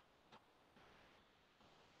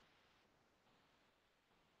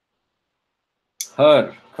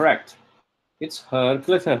 Her, correct. It's her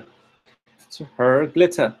glitter. It's her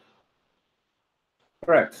glitter.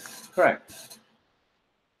 Correct, correct.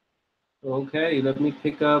 Okay, let me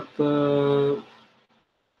pick up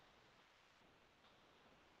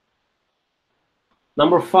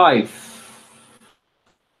number 5.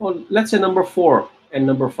 Well, let's say number 4 and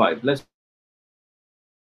number 5. Let's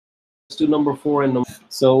do number 4 and number.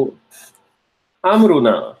 So,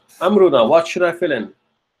 Amruna. Amruna, what should I fill in?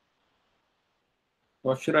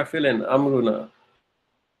 What should I fill in? Amruna.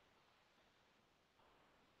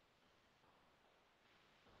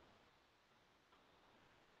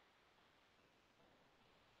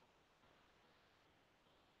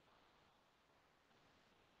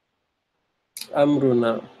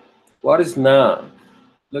 Amruna. What is na?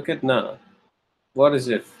 Look at na. What is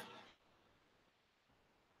it?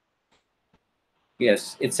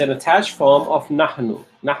 Yes, it's an attached form of nahnu.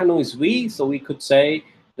 Nahnu is we, so we could say,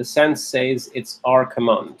 the sense says it's our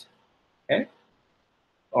command. Okay?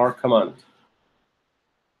 Our command.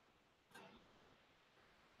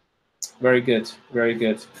 Very good, very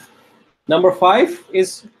good. Number 5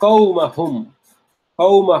 is qawmahum.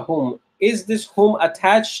 Qawmahum. Is this hum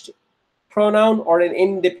attached pronoun or an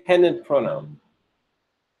independent pronoun?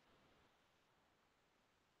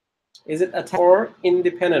 Is it attached or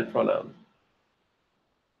independent pronoun?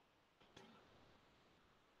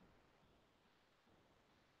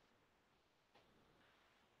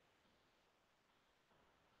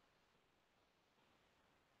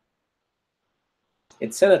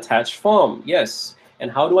 It's an attached form, yes. And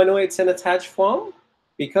how do I know it's an attached form?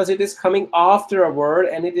 Because it is coming after a word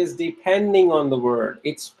and it is depending on the word.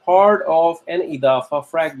 It's part of an Idafah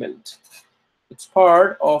fragment. It's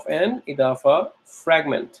part of an Idafah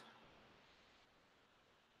fragment.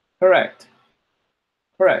 Correct.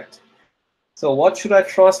 Correct. So what should I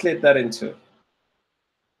translate that into?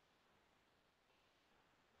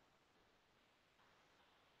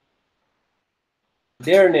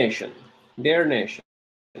 Their nation. Their nation.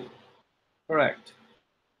 Correct.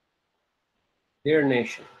 Their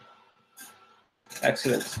nation.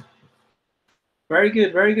 Excellent. Very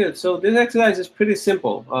good, very good. So this exercise is pretty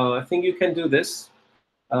simple. I think you can do this.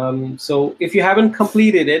 So if you haven't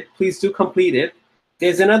completed it, please do complete it.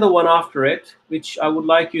 There's another one after it, which I would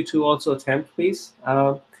like you to also attempt, please.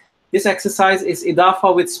 This exercise is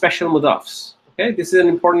Idafah with special mudafs. Okay, this is an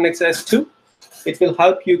important exercise too. It will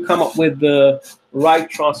help you come up with the right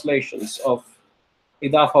translations of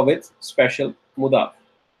Idafah with special mudaf.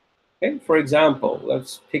 Okay, for example,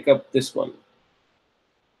 let's pick up this one.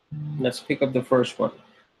 Let's pick up the first one.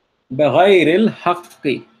 بغير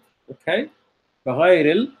الحق. Okay, بغير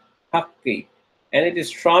الحق, and it is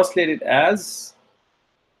translated as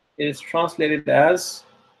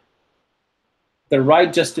the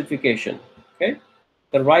right justification. Okay,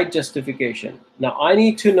 the right justification. Now I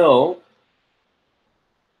need to know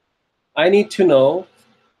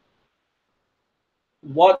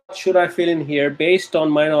what should I fill in here based on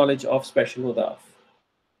my knowledge of special mudaf.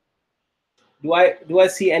 Do I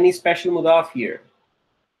see any special mudaf here?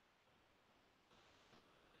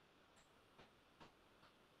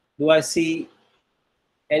 Do I see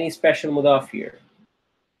any special mudaf here?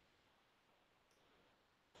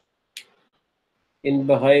 in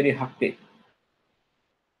بغير حق.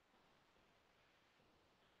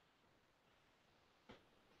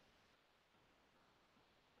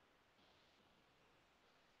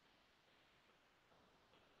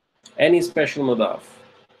 Any special mudaf.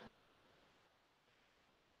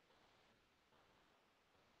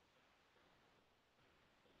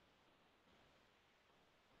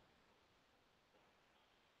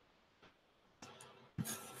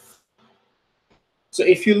 So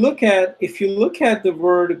if you look at the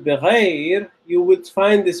word بغير, you would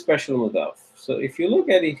find this special mudaf. So if you look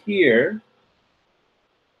at it here,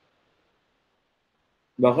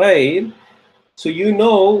 بغير, so you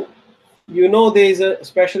know there's a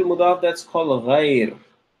special mudaf that's called غير.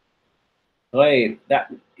 غير,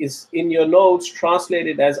 that is in your notes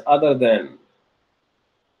translated as other than.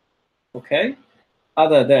 Okay,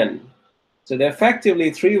 other than. So there are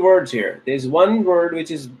effectively three words here. There's one word which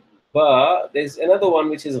is ba, there's another one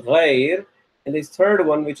which is غير, and there's third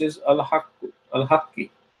one which is al-haqqi.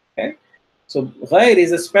 Okay, so غير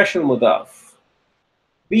is a special mudaf.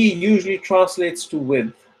 B usually translates to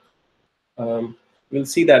with. We'll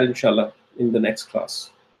see that inshallah in the next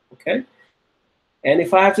class. Okay, and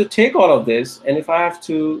if I have to take all of this and if I have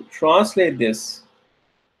to translate this,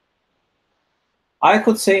 I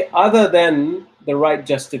could say other than the right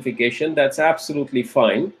justification, that's absolutely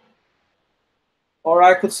fine. Or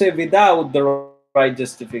I could say without the right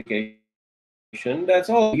justification, that's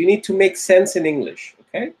all. You need to make sense in English,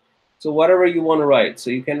 okay? So whatever you want to write.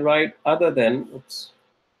 So you can write other than, oops.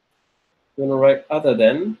 You want to write other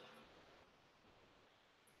than,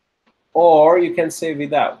 or you can say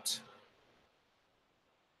without.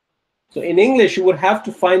 So in English, you would have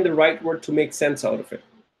to find the right word to make sense out of it,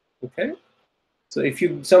 okay? So if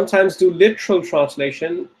you sometimes do literal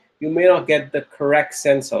translation, you may not get the correct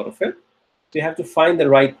sense out of it. So you have to find the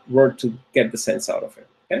right word to get the sense out of it.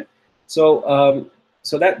 Okay, so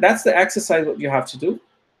so that's the exercise what you have to do.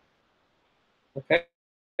 Okay,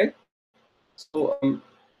 so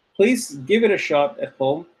please give it a shot at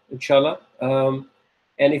home, inshallah.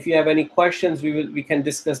 And if you have any questions, we can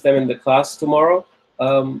discuss them in the class tomorrow.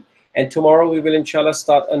 And tomorrow we will inshallah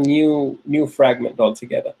start a new fragment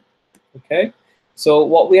altogether. Okay. So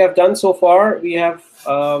what we have done so far, we have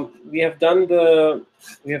done the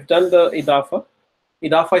Idafah.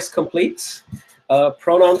 Idafah is complete.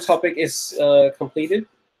 Pronoun topic is completed.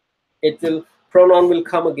 Pronoun will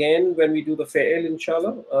come again when we do the fa'il,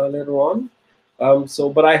 inshallah, later on.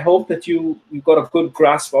 But I hope that you got a good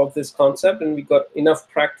grasp of this concept and we got enough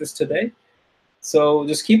practice today. So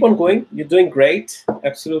just keep on going. You're doing great.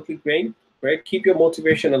 Absolutely great. Great. Keep your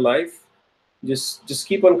motivation alive. Just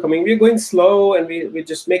keep on coming. We're going slow and we're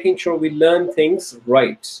just making sure we learn things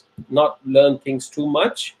right, not learn things too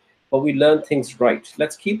much, but we learn things right.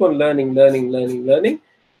 Let's keep on learning.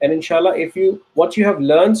 And inshallah, what you have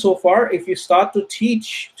learned so far, if you start to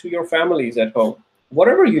teach to your families at home,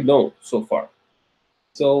 whatever you know so far.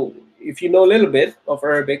 So if you know a little bit of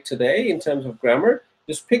Arabic today in terms of grammar,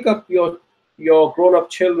 just pick up your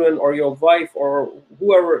grown-up children or your wife or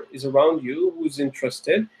whoever is around you who's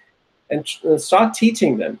interested, and start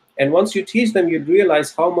teaching them. And once you teach them, you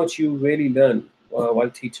realize how much you really learn while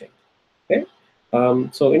teaching. Okay,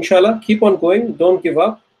 so inshallah, keep on going. Don't give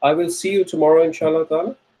up. I will see you tomorrow, inshallah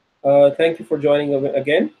ta'ala. Thank you for joining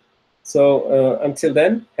again. So until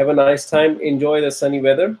then, have a nice time. Enjoy the sunny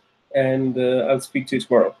weather, and I'll speak to you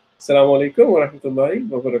tomorrow. Assalamu alaikum wa rahmatullahi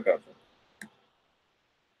wa barakatuh.